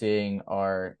offseason was seeing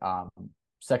our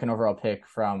second overall pick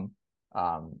from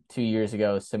 2 years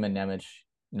ago, Simon Nemec,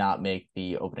 not make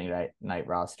the opening night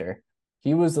roster.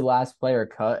 He was the last player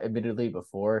cut, admittedly,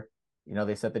 before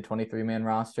they set the 23-man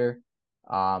roster.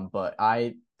 But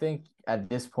I think at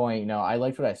this point, I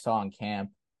liked what I saw in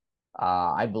camp.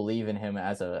 I believe in him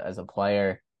as a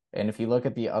player. And if you look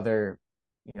at the other,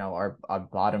 our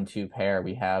bottom two pair,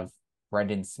 we have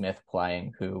Brendan Smith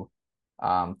playing, who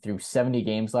through 70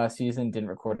 games last season didn't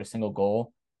record a single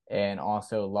goal and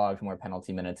also logged more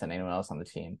penalty minutes than anyone else on the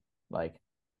team. Like,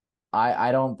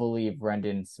 I don't believe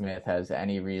Brendan Smith has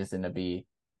any reason to be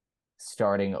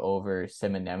starting over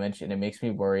Simon Nemec, and it makes me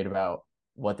worried about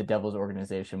what the Devils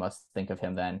organization must think of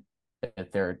him then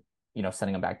if they're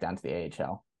sending him back down to the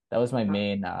AHL. That was my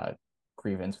main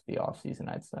grievance with the offseason,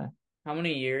 I'd say. How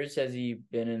many years has he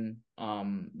been in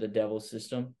the Devils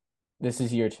system? This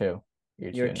is year two.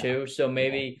 Year Now. two. So Yeah.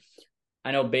 maybe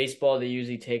I know baseball they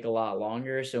usually take a lot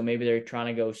longer, so maybe they're trying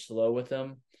to go slow with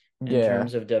him in Yeah.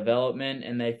 terms of development,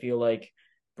 and they feel like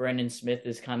Brendan Smith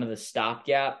is kind of the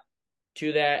stopgap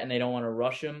to that, and they don't want to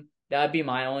rush him. That'd be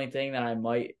my only thing that I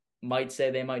might say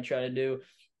they might try to do.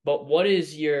 But what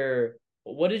is your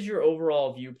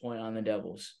overall viewpoint on the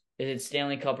Devils? Is it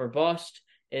Stanley Cup or bust?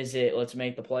 Is it let's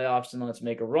make the playoffs and let's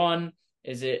make a run?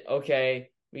 Is it okay?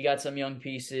 We got some young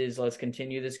pieces. Let's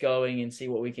continue this going and see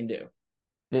what we can do.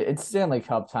 It's Stanley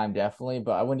Cup time, definitely,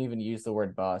 but I wouldn't even use the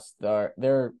word bust.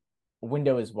 Their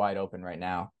window is wide open right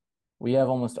now. We have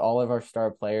almost all of our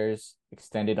star players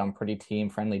extended on pretty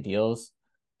team-friendly deals.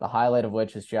 The highlight of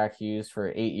which is Jack Hughes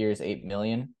for 8 years, 8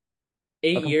 million.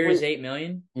 A 8 years, complete, 8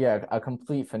 million. yeah, a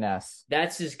complete finesse.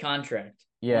 That's his contract.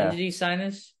 When Yeah, did he sign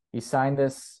this? he signed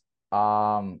this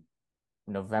November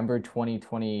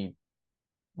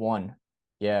 2021.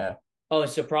 Yeah, Oh,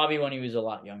 so probably when he was a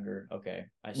lot younger. Okay,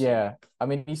 I see. yeah. I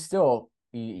mean, he's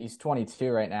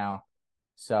 22 right now,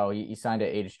 so he signed at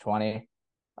age 20.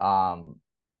 Um,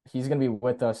 he's gonna be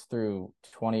with us through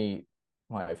 20.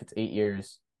 What if it's 8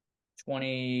 years? I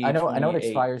know it 2028.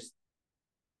 expires.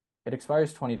 It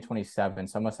expires 2027,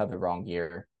 so I must have the wrong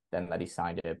year then that he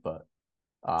signed it. But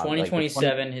like the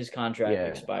 2027, his contract yeah,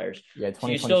 expires. yeah, So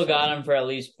you still got 2027. him for at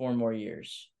least 4 more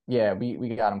years. Yeah, we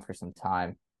got him for some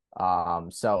time.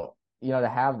 So to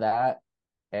have that,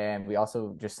 and we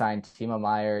also just signed Timo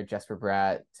Meyer, Jesper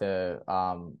Bratt to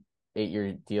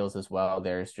 8-year deals as well.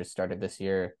 Theirs just started this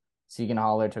year.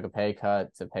 Siegenthaler took a pay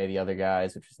cut to pay the other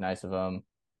guys, which is nice of him.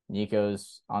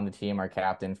 Nico's on the team, our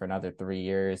captain, for another 3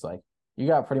 years. Like, you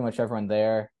got pretty much everyone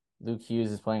there. Luke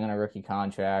Hughes is playing on a rookie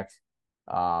contract.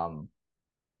 Um,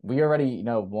 we already,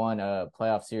 won a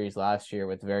playoff series last year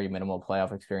with very minimal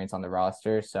playoff experience on the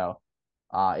roster. So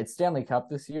it's Stanley Cup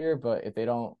this year, but if they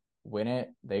don't win it,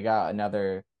 they got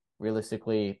another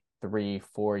realistically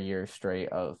 3-4 years straight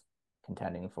of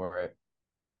contending for it.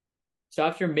 So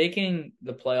after making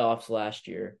the playoffs last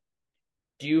year,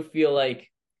 do you feel like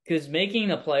because making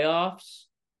the playoffs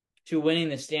to winning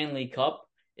the Stanley Cup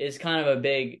is kind of a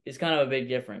big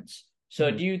difference.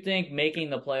 So Mhm. do you think making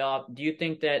the playoff, do you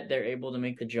think that they're able to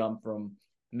make the jump from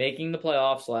making the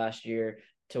playoffs last year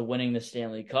to winning the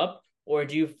Stanley Cup? Or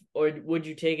would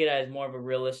you take it as more of a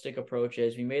realistic approach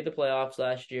as we made the playoffs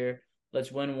last year,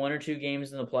 let's win one or two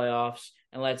games in the playoffs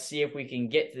and let's see if we can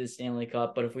get to the Stanley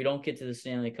Cup. But if we don't get to the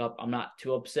Stanley Cup, I'm not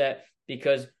too upset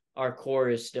because our core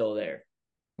is still there.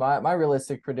 My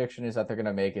realistic prediction is that they're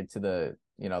gonna make it to the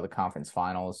conference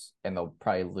finals, and they'll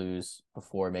probably lose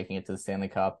before making it to the Stanley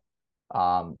Cup.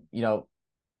 Um, you know,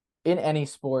 in any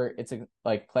sport, it's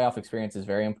like playoff experience is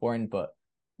very important, but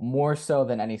more so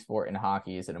than any sport in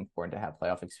hockey, is it important to have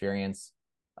playoff experience.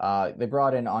 They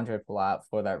brought in Andre Palat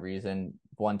for that reason.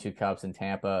 Won two cups in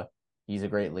Tampa. He's a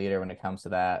great leader when it comes to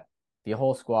that. The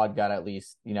whole squad got at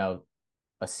least a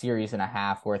series and a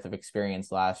half worth of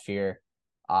experience last year.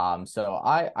 So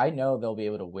I know they'll be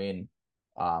able to win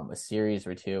a series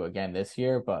or two again this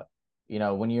year, but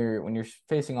when you're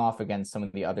facing off against some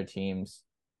of the other teams,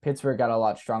 Pittsburgh got a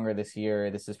lot stronger this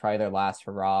year. This is probably their last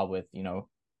hurrah with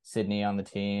Sydney on the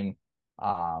team.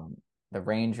 Um, the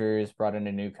Rangers brought in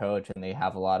a new coach and they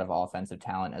have a lot of offensive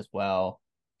talent as well.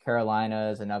 Carolina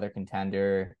is another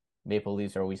contender. Maple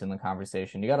Leafs are always in the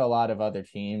conversation. You got a lot of other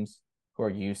teams who are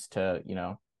used to,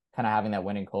 kind of having that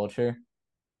winning culture.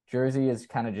 Jersey has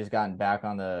kind of just gotten back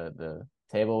on the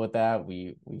table with that.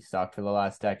 We sucked for the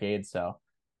last decade, so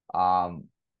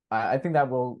I think that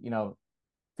will,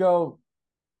 go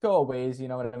go a ways. You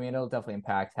know what I mean? It'll definitely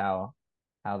impact how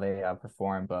they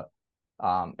perform. But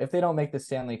if they don't make the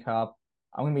Stanley Cup,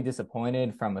 I'm gonna be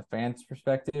disappointed from a fan's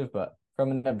perspective. But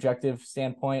from an objective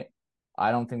standpoint,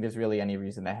 I don't think there's really any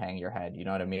reason to hang your head. You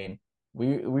know what I mean?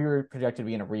 We were projected to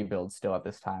be in a rebuild still at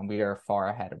this time. We are far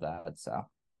ahead of that. So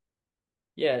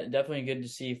Yeah, definitely good to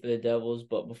see for the Devils.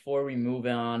 But before we move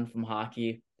on from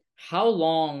hockey, how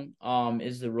long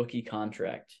is the rookie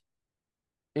contract?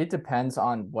 it depends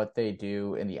on what they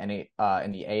do in the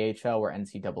in the AHL or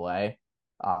NCAA.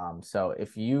 So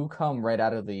if you come right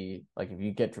out of if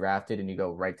you get drafted and you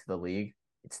go right to the league,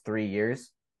 it's 3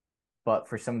 years. But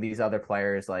for some of these other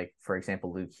players, like for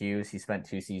example, Luke Hughes, he spent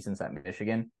 2 seasons at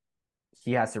Michigan.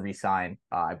 He has to resign,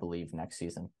 I believe, next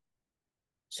season.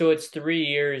 So it's 3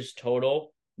 years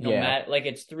total. No Yeah, matter like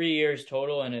it's 3 years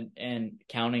total and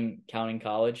counting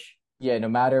college. yeah. No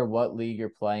matter what league you're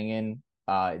playing in,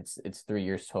 it's 3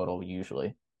 years total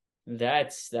usually.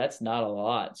 That's not a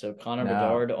lot. So Connor No,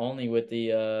 Bedard only with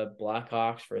the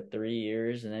Blackhawks for 3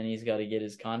 years, and then he's got to get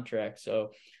his contract.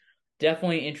 So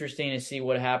definitely interesting to see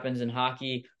what happens in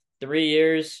hockey. 3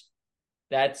 years.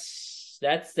 That's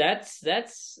yeah,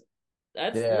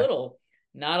 little.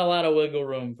 Not a lot of wiggle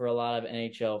room for a lot of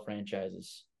NHL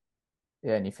franchises.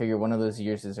 yeah. And you figure one of those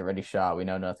years is already shot. We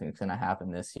know nothing's gonna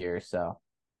happen this year, so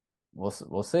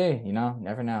we'll see.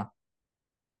 Never know.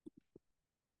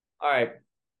 All right.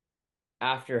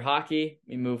 After hockey,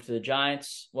 we moved to the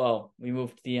Giants. Well, we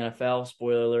moved to the NFL.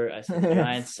 Spoiler alert, I said the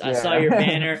Giants. I saw your Yeah.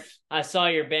 banner. I saw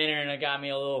your banner and it got me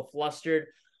a little flustered.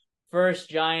 First,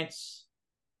 Giants.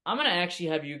 I'm going to actually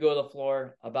have you go to the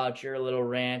floor about your little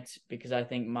rant because I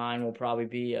think mine will probably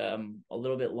be a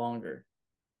little bit longer.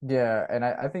 Yeah, and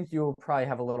I think you'll probably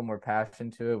have a little more passion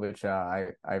to it, which I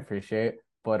appreciate.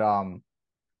 But oh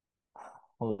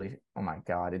my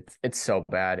God, it's so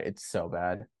bad. It's so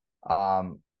bad.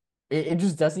 Um, it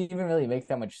just doesn't even really make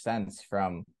that much sense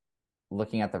from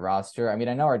looking at the roster. I mean,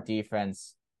 I know our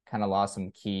defense kind of lost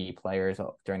some key players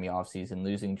during the offseason.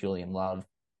 Losing Julian Love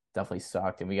definitely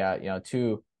sucked, and we got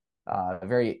two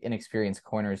very inexperienced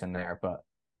corners in there. But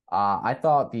I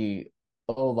thought the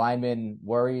O lineman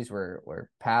worries were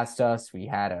past us. We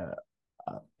had a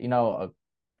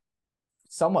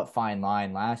somewhat fine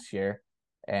line last year,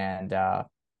 and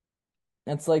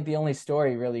it's like the only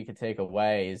story really you could take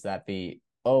away is that the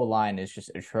O line is just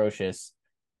atrocious.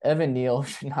 Evan Neal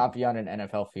should not be on an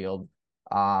NFL field.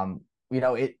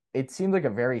 It seemed like a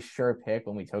very sure pick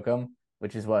when we took him,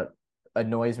 which is what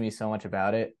annoys me so much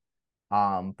about it.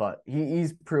 But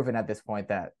he's proven at this point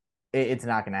that it's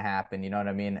not going to happen. You know what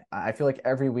I mean? I feel like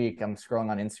every week I'm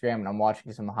scrolling on Instagram and I'm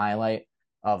watching some highlight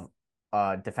of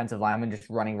defensive lineman just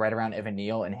running right around Evan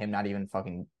Neal and him not even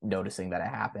fucking noticing that it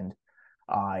happened.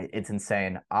 It's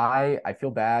insane. I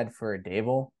feel bad for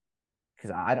Dable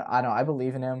because I don't I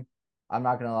believe in him. I'm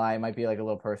not gonna lie, it might be like a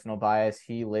little personal bias.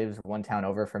 He lives one town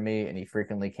over from me, and he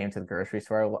frequently came to the grocery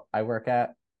store I work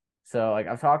at. So like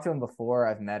I've talked to him before,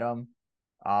 I've met him,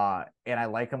 and I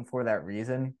like him for that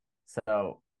reason.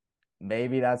 So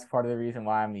maybe that's part of the reason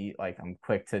why I'm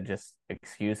quick to just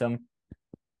excuse him.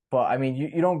 But I mean,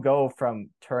 you don't go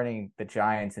from turning the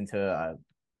Giants into a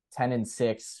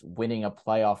 10-6, winning a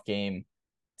playoff game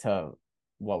to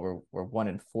what we're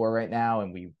 1-4 right now,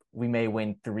 and we may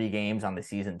win 3 games on the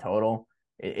season total.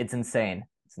 It's insane.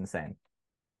 It's insane.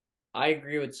 I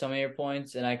agree with some of your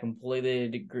points, and I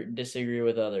completely disagree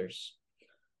with others.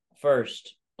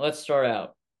 First, let's start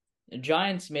out. The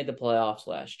Giants made the playoffs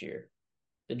last year.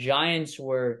 The Giants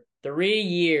were 3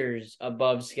 years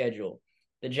above schedule.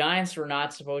 The Giants were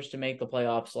not supposed to make the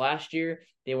playoffs last year.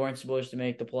 They weren't supposed to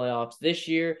make the playoffs this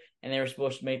year, and they were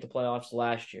supposed to make the playoffs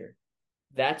last year.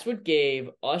 That's what gave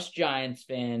us Giants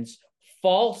fans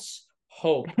false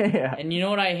hope. Yeah. And you know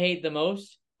what I hate the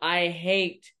most? I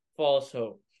hate false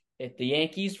hope. If the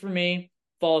Yankees for me,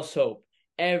 false hope.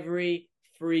 Every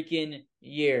freaking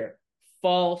year.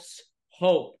 False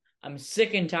hope. I'm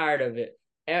sick and tired of it.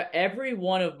 Every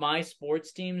one of my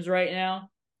sports teams right now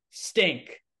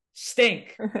stink.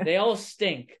 Stink. They all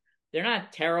stink. They're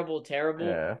not terrible,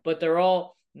 Yeah. but they're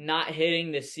all not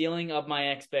hitting the ceiling of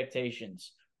my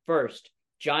expectations. First,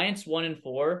 Giants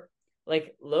 1-4,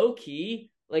 like low key,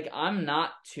 like I'm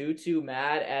not too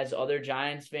mad as other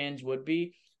Giants fans would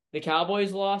be. The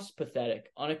Cowboys loss, pathetic,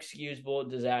 unexcusable,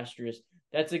 disastrous.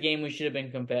 That's a game we should have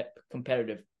been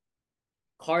competitive.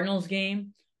 Cardinals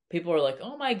game, people are like,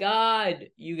 "Oh my god,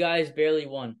 you guys barely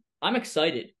won." I'm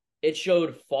excited. It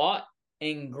showed fought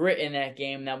and grit in that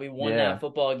game that we won that Yeah,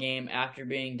 football game after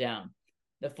being down.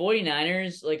 The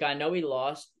 49ers, like I know we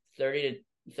lost 30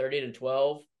 to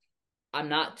 12. I'm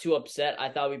not too upset. I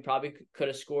thought we probably could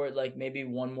have scored like maybe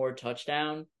one more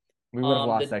touchdown. we would have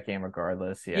lost The that game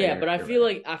regardless. Yeah, Yeah, but you're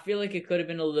right. I feel like it could have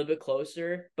been a little bit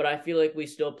closer, but I feel like we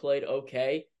still played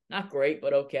okay. Not great,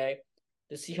 but okay.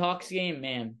 The Seahawks game,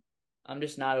 man, I'm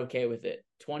just not okay with it.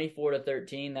 24 to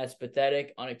 13, that's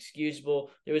pathetic, unexcusable.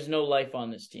 There was no life on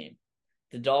this team.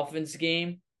 The Dolphins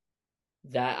game,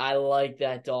 that I like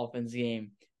that Dolphins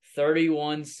game.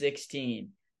 31-16.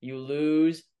 You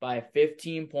lose by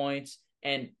 15 points,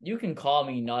 and you can call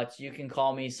me nuts, you can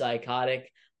call me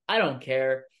psychotic. I don't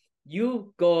care.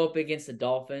 You go up against the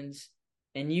Dolphins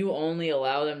and you only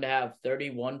allow them to have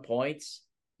 31 points.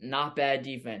 Not bad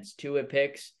defense. Two at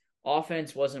picks.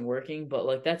 Offense wasn't working, but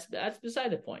like that's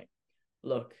beside the point.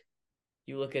 Look,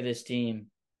 you look at this team,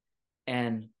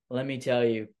 and let me tell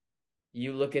you,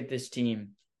 you look at this team.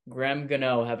 Graham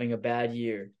Gano having a bad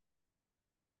year.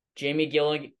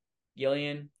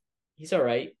 Gillian, he's all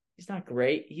right. He's not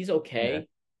great. He's Yeah, okay.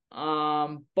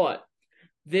 But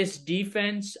this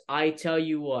defense, I tell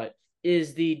you what,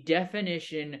 is the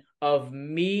definition of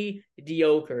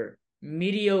mediocre.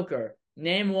 Mediocre.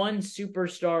 Name one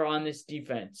superstar on this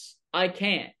defense. I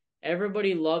can't.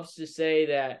 Everybody loves to say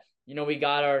that, we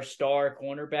got our star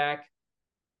cornerback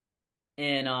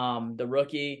and the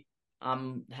rookie.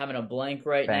 I'm having a blank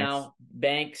right thanks. now.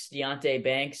 Deontay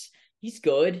Banks. He's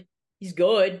good. He's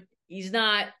good. He's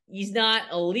not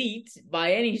elite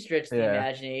by any stretch of the Yeah,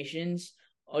 imaginations.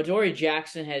 Odori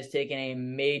Jackson has taken a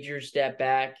major step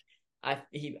back.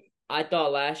 I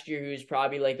thought last year he was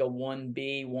probably like a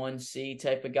 1B, 1C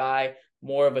type of guy,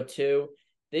 more of a 2.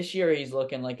 This year he's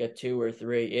looking like a 2 or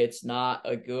 3. It's not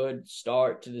a good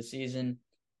start to the season.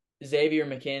 Xavier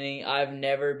McKinney, I've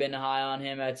never been high on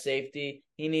him at safety.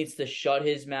 He needs to shut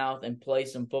his mouth and play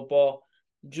some football.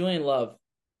 Julian Love,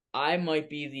 I might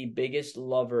be the biggest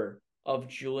lover of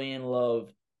Julian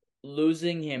Love.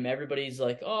 Losing him, everybody's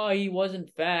like, oh, he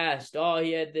wasn't fast. Oh,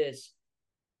 he had this.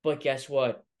 But guess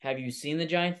what? Have you seen the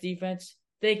Giants defense?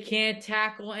 They can't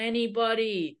tackle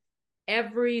anybody.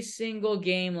 Every single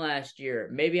game last year,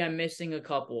 maybe I'm missing a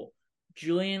couple.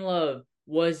 Julian Love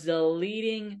was the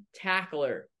leading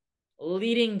tackler.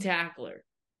 Leading tackler.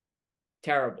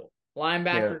 Terrible. yeah,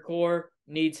 Linebacker core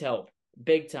needs help.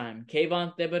 Big time.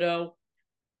 Kayvon Thibodeau,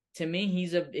 to me,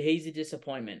 he's a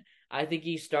disappointment. I think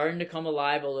he's starting to come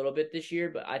alive a little bit this year,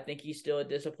 but I think he's still a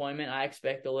disappointment. I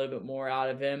expect a little bit more out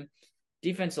of him.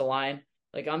 Defensive line,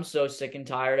 like I'm so sick and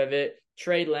tired of it.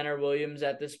 Trade Leonard Williams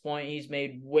at this point. He's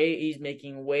making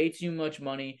way too much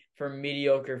money for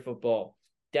mediocre football.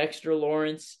 Dexter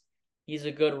Lawrence, he's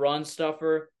a good run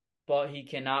stuffer, but he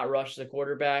cannot rush the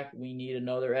quarterback. We need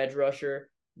another edge rusher.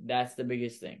 That's the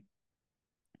biggest thing.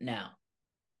 Now,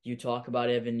 you talk about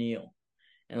Evan Neal,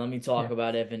 and let me talk yeah,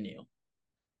 about Evan Neal.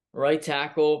 Right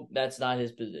tackle, that's not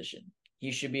his position.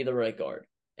 He should be the right guard.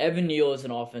 Evan Neal is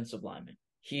an offensive lineman.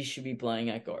 He should be playing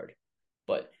at guard.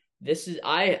 But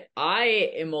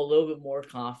I am a little bit more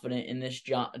confident in this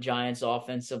Giants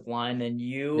offensive line than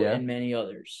you yeah, and many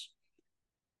others.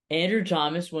 Andrew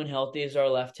Thomas, when healthy, is our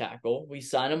left tackle. We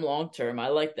sign him long term. I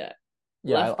like that.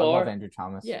 yeah. Left I love guard, Andrew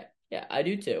Thomas. yeah, yeah, I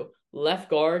do too. Left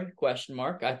guard, question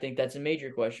mark. I think that's a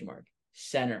major question mark.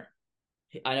 Center.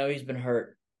 I know he's been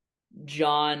hurt.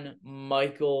 John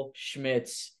Michael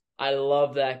Schmitz. I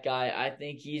love that guy. I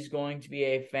think he's going to be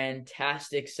a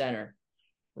fantastic center.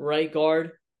 Right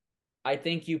guard, I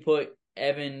think you put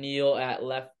Evan Neal at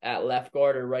left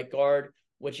guard or right guard,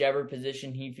 whichever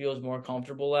position he feels more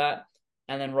comfortable at.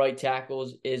 And then right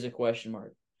tackles is a question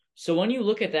mark. So when you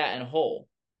look at that in whole,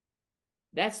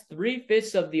 that's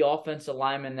 3/5 of the offensive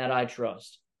linemen that I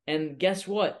trust. And guess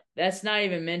what? That's not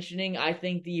even mentioning, I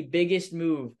think, the biggest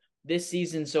move this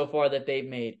season so far that they've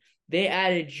made. They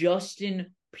added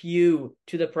Justin Pugh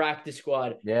to the practice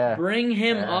squad. Yeah, Bring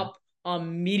him yeah. up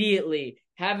immediately.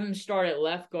 Have him start at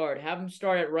left guard. Have him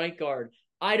start at right guard.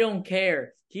 I don't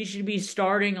care. He should be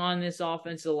starting on this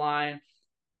offensive line.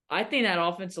 I think that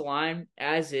offensive line,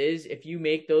 as is, if you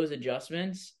make those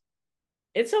adjustments,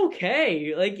 it's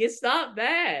okay. Like it's not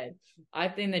bad. I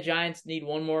think the Giants need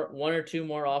one or two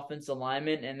more offensive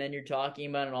linemen, and then you're talking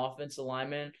about an offensive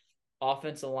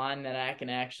line that I can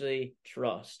actually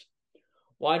trust.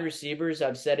 Wide receivers,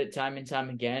 I've said it time and time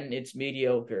again, it's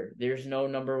mediocre. There's no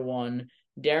number one.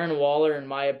 Darren Waller, in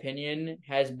my opinion,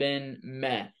 has been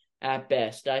meh at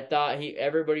best. I thought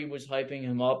everybody was hyping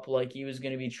him up like he was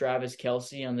going to be Travis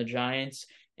Kelce on the Giants,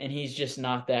 and he's just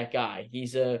not that guy.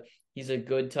 He's a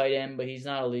good tight end, but he's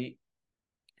not elite.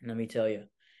 And let me tell you,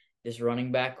 This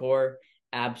running back core,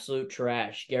 absolute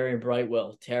trash. Gary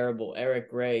Brightwell, terrible. Eric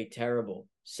Gray, terrible.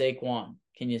 Saquon,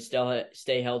 can you still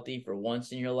stay healthy for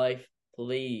once in your life?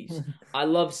 Please. I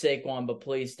love Saquon, but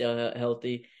please stay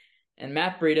healthy. And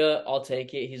Matt Breida, I'll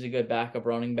take it. He's a good backup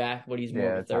running back, but he's more of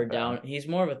Yeah, a it's not third bad. down. He's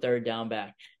more of a third down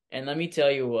back. And let me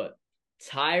tell you what,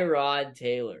 Tyrod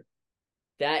Taylor,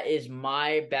 that is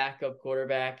my backup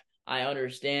quarterback. I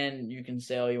understand you can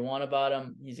say all you want about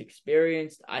him. He's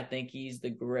experienced. I think he's the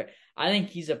great. I think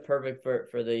he's a perfect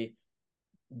for the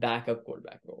backup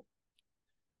quarterback role.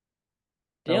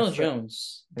 I Daniel was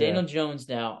Jones. yeah. Daniel Jones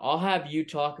now. I'll have you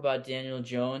talk about Daniel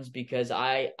Jones because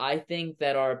I think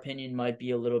that our opinion might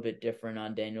be a little bit different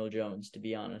on Daniel Jones, to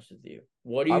be honest with you.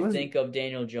 What do I you was think of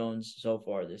Daniel Jones so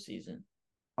far this season?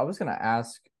 I was gonna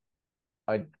ask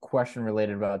a question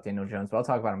related about Daniel Jones, but I'll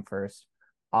talk about him first.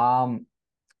 Um,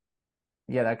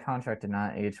 yeah, that contract did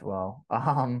not age well.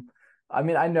 I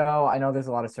mean, I know there's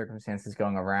a lot of circumstances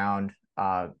going around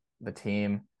the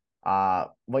team.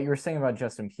 What you were saying about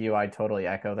Justin Pugh, I totally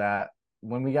echo that.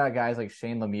 When we got guys like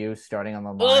Shane Lemieux starting on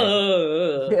the line,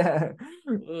 Ugh, yeah,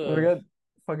 we ugh, got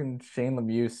fucking Shane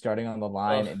Lemieux starting on the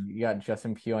line, ugh. and you got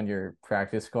Justin Pugh on your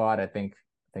practice squad. I think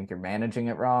you're managing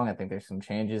it wrong. I think there's some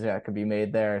changes that could be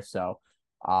made there. So,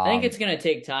 I think it's um, gonna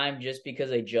take time just because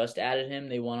they just added him.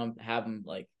 They want to have him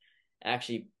like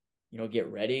actually, get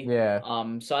ready. yeah.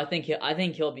 So I think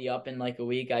he'll be up in like a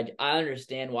week. I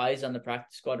understand why he's on the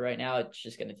practice squad right now. It's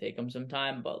just gonna take him some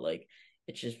time, but like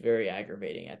it's just very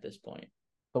aggravating at this point.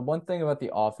 The one thing about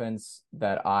the offense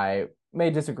that I may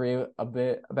disagree a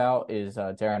bit about is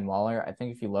Darren Waller. I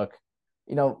think if you look,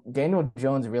 Daniel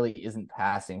Jones really isn't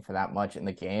passing for that much in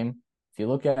the game. If you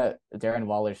look at Darren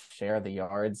Waller's share of the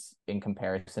yards in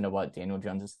comparison to what Daniel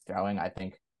Jones is throwing, I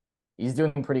think he's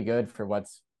doing pretty good for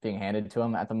what's being handed to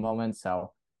him at the moment.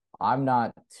 So I'm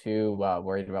not too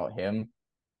worried about him.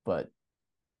 But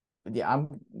yeah,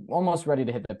 I'm almost ready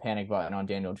to hit the panic button on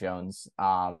Daniel Jones.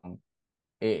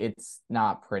 It's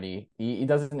not pretty. He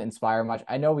doesn't inspire much.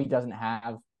 I know he doesn't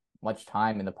have much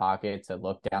time in the pocket to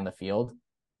look down the field,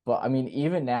 but I mean,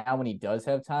 even now when he does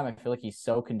have time, I feel like he's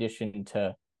so conditioned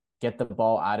to get the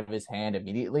ball out of his hand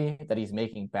immediately that he's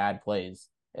making bad plays,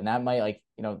 and that might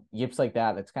yips like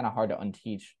that. That's kind of hard to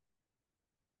unteach.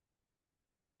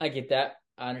 I get that.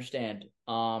 I understand.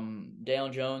 Daniel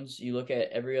Jones, you look at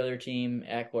every other team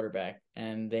at quarterback,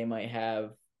 and they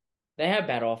have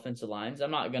bad offensive lines.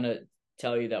 I'm not gonna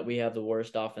tell you that we have the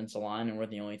worst offensive line and we're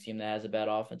the only team that has a bad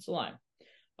offensive line.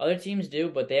 Other teams do,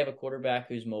 but they have a quarterback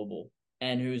who's mobile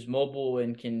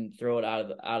and can throw it out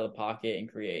of the pocket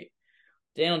and create.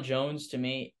 Daniel Jones, to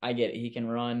me, I get it. He can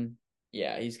run.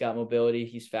 Yeah, he's got mobility.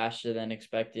 He's faster than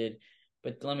expected.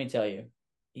 But let me tell you,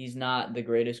 he's not the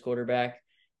greatest quarterback.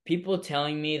 People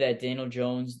telling me that Daniel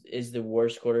Jones is the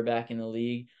worst quarterback in the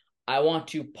league, I want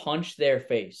to punch their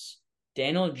face.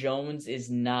 Daniel Jones is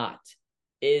not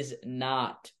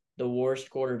the worst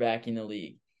quarterback in the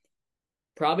league.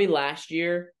 Probably last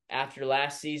year, after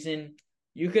last season,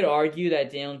 you could argue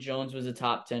that Daniel Jones was a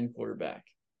top 10 quarterback.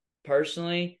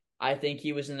 Personally, I think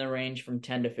he was in the range from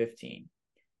 10 to 15.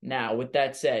 Now, with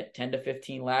that said, 10 to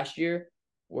 15 last year,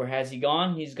 where has he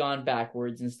gone? He's gone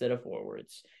backwards instead of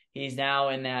forwards. He's now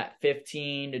in that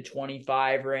 15 to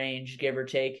 25 range, give or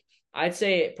take. I'd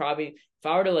say probably if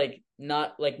I were to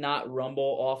not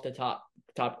rumble off the top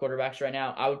quarterbacks right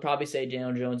now, I would probably say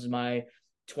Daniel Jones is my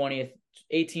 20th,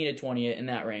 18 to 20 in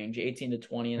that range, 18 to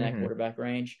 20 in that Mm-hmm. quarterback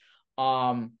range.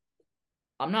 Um,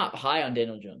 I'm not high on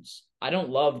Daniel Jones. I don't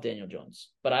love Daniel Jones,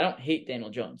 but I don't hate Daniel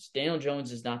Jones. Daniel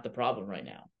Jones is not the problem right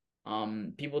now.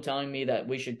 People telling me that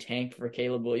we should tank for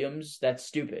Caleb Williams, that's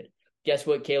stupid. Guess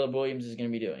what Caleb Williams is going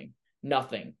to be doing?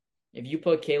 Nothing. If you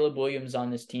put Caleb Williams on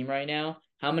this team right now,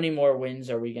 how many more wins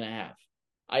are we going to have?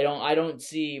 I don't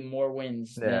see more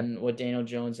wins Yeah. than what Daniel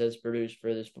Jones has produced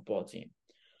for this football team.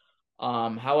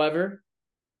 However,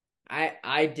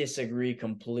 I disagree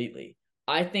completely.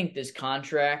 I think this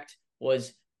contract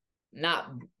was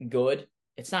not good.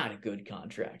 It's not a good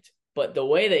contract, but the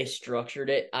way they structured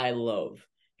it, I love.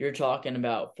 You're talking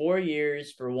about 4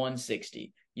 years for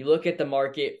 160. You look at the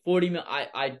market, 40 million.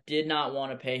 I did not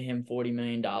want to pay him $40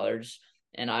 million,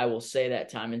 and I will say that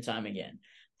time and time again.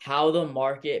 How the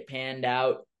market panned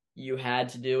out, you had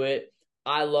to do it.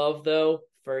 I love though,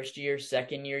 first year,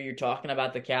 second year, you're talking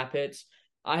about the cap hits.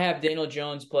 I have Daniel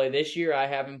Jones play this year. I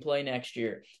have him play next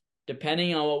year.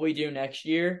 Depending on what we do next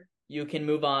year, you can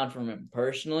move on from him.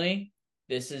 Personally,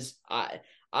 this is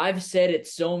I've said it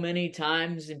so many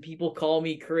times, and people call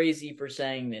me crazy for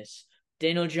saying this.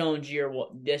 Daniel Jones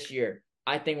this year,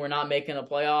 I think we're not making the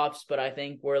playoffs, but I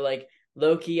think we're like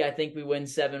low key. I think we win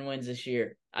 7 wins this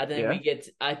year. Yeah.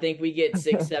 I think we get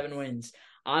 6, 7 wins.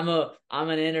 I'm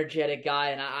an energetic guy,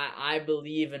 and I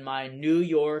believe in my New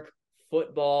York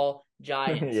football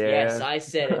Giants. Yes, Yeah. I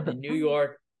said it. The New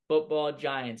York football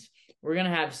Giants. We're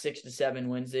gonna have 6 to 7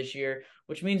 wins this year,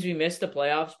 which means we missed the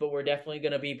playoffs, but we're definitely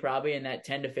gonna be probably in that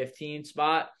 10 to 15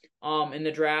 spot in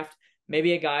the draft.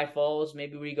 Maybe a guy falls.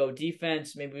 Maybe we go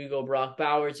defense. Maybe we go Brock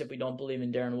Bowers if we don't believe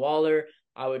in Darren Waller.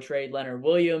 I would trade Leonard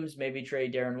Williams, maybe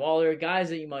trade Darren Waller, guys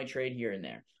that you might trade here and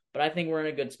there. But I think we're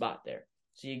in a good spot there.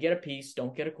 So you get a piece,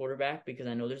 don't get a quarterback because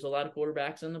I know there's a lot of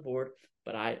quarterbacks on the board,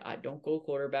 but I don't go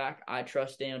quarterback. I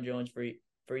trust Daniel Jones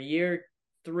for year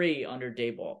 3 under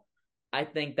Dayball. I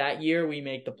think that year we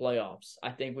make the playoffs.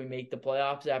 I think we make the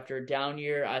playoffs after a down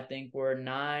year. I think we're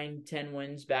 9, 10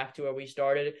 wins back to where we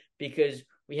started because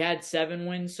we had 7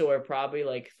 wins, so we're probably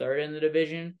like third in the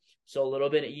division. So a little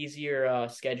bit easier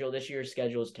schedule. This year's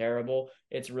schedule is terrible.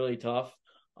 It's really tough.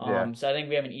 Yeah. So I think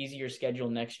we have an easier schedule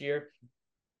next year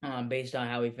based on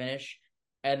how we finish.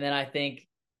 And then I think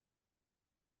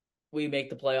we make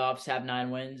the playoffs, have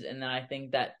 9 wins. And then I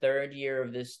think that third year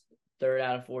of this third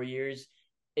out of 4 years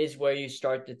is where you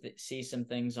start to see some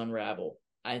things unravel.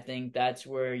 I think that's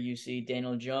where you see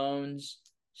Daniel Jones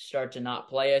start to not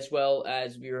play as well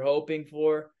as we were hoping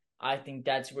for. I think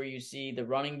that's where you see the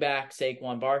running back,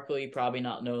 Saquon Barkley, probably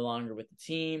no longer with the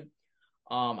team.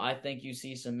 I think you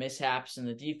see some mishaps in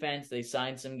the defense. They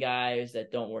signed some guys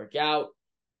that don't work out.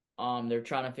 They're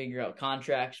trying to figure out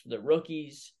contracts for the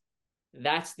rookies.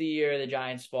 That's the year the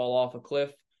Giants fall off a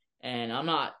cliff. And I'm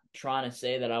not trying to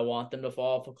say that I want them to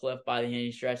fall off a cliff by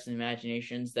any stretch of the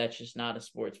imaginations. That's just not a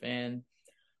sports fan.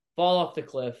 Fall off the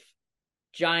cliff.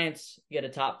 Giants get a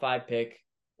top 5 pick.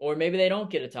 Or maybe they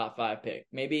don't get a top 5 pick.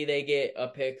 Maybe they get a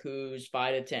pick who's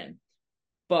 5 to 10.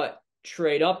 But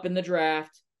trade up in the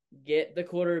draft, get the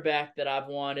quarterback that I've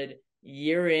wanted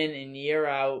year in and year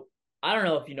out. I don't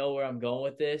know if you know where I'm going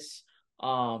with this,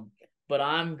 but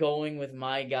I'm going with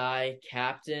my guy,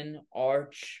 Captain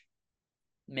Arch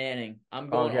Manning. I'm Oh,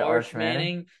 going get Arch Arch Manning.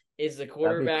 Manning is the That'd be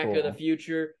quarterback of the cool.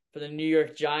 future for the New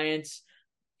York Giants.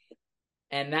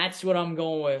 And that's what I'm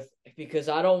going with because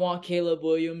I don't want Caleb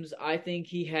Williams. I think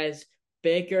he has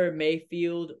Baker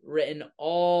Mayfield written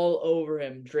all over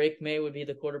him. Drake May would be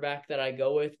the quarterback that I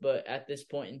go with, but at this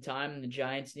point in time, the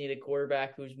Giants need a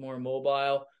quarterback who's more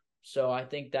mobile. So I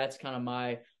think that's kind of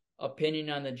my opinion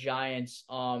on the Giants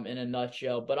in a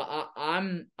nutshell. But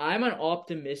I'm an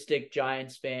optimistic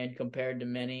Giants fan compared to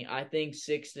many. I think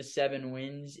 6 to 7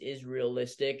 wins is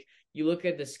realistic. You look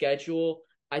at the schedule,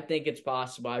 I think it's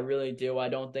possible. I really do. I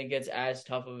don't think it's as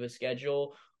tough of a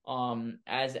schedule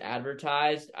as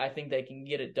advertised. I think they can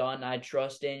get it done. I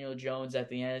trust Daniel Jones at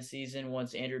the end of the season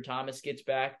once Andrew Thomas gets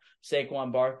back.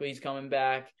 Saquon Barkley's coming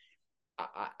back.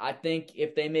 I think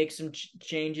if they make some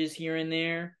changes here and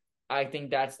there, I think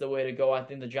that's the way to go. I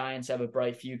think the Giants have a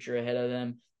bright future ahead of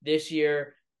them this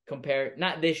year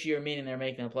not this year meaning they're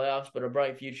making the playoffs, but a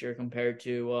bright future compared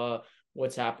to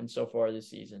what's happened so far this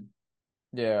season.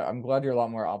 Yeah, I'm glad you're a lot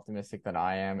more optimistic than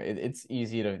I am. It's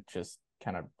easy to just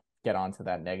kind of get onto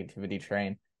that negativity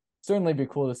train. Certainly be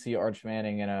cool to see Arch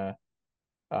Manning in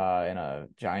a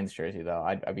Giants jersey though.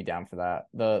 I'd be down for that.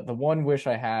 The one wish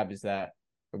I have is that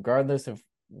regardless of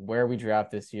where we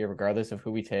draft this year, regardless of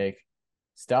who we take,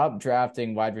 stop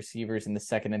drafting wide receivers in the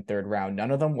second and third round.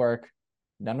 None of them work.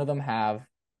 None of them have.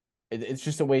 It's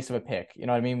just a waste of a pick. You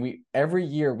know what I mean? We every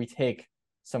year we take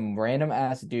some random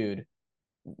ass dude,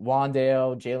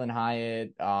 Wandale, Jalen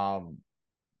Hyatt, Hyatt,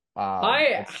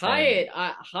 what's his name?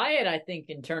 Hyatt, I think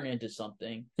can turn into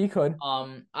something. He could.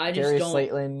 I just Darius don't.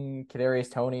 Slayton,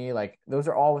 Kadarius Toney, like those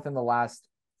are all within the last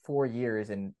 4 years,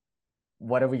 and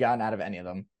what have we gotten out of any of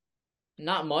them?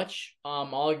 Not much.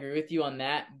 I'll agree with you on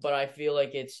that, but I feel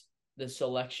like it's the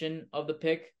selection of the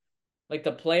pick. Like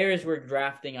the players we're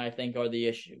drafting, I think, are the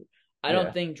issue. I don't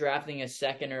Yeah. think drafting a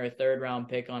second or a third round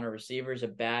pick on a receiver is a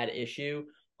bad issue.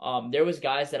 There was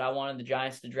guys that I wanted the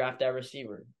Giants to draft that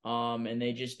receiver, and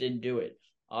they just didn't do it.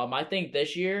 I think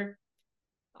this year,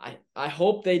 I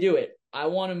hope they do it. I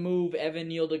want to move Evan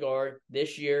Neal to guard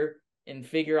this year and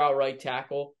figure out right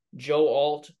tackle. Joe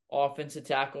Alt, offensive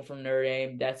tackle from Notre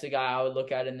Dame. That's a guy I would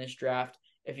look at in this draft.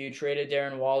 If you traded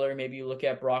Darren Waller, maybe you look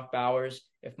at Brock Bowers.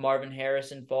 If Marvin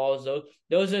Harrison falls,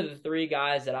 those are the 3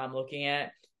 guys that I'm looking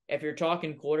at. If you're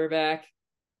talking quarterback,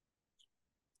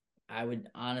 I would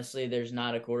honestly, there's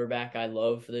not a quarterback I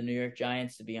love for the New York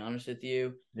Giants, to be honest with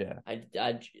you. Yeah.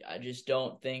 I just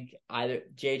don't think either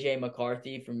JJ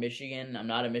McCarthy from Michigan. I'm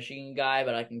not a Michigan guy,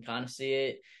 but I can kind of see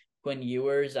it. Quinn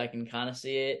Ewers, I can kind of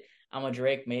see it. I'm a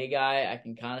Drake May guy. I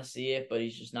can kind of see it, but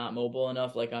he's just not mobile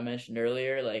enough, like I mentioned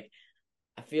earlier. Like,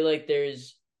 I feel like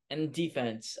there's And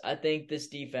defense. I think this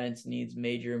defense needs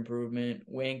major improvement.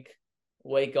 Wink,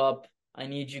 wake up. I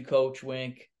need you, coach.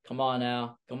 Wink. Come on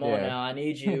now. Come on Yeah. now. I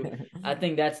need you. I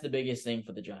think that's the biggest thing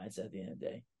for the Giants at the end of the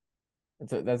day.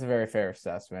 That's a very fair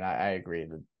assessment. I agree.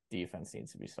 The defense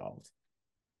needs to be solved.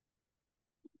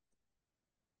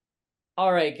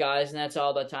 All right, guys, and that's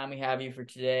all the time we have you for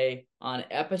today on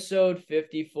episode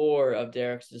 54 of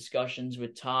Derek's Discussions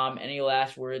with Tom. Any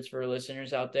last words for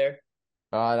listeners out there?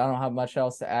 I don't have much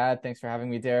else to add. Thanks for having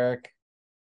me, Derek.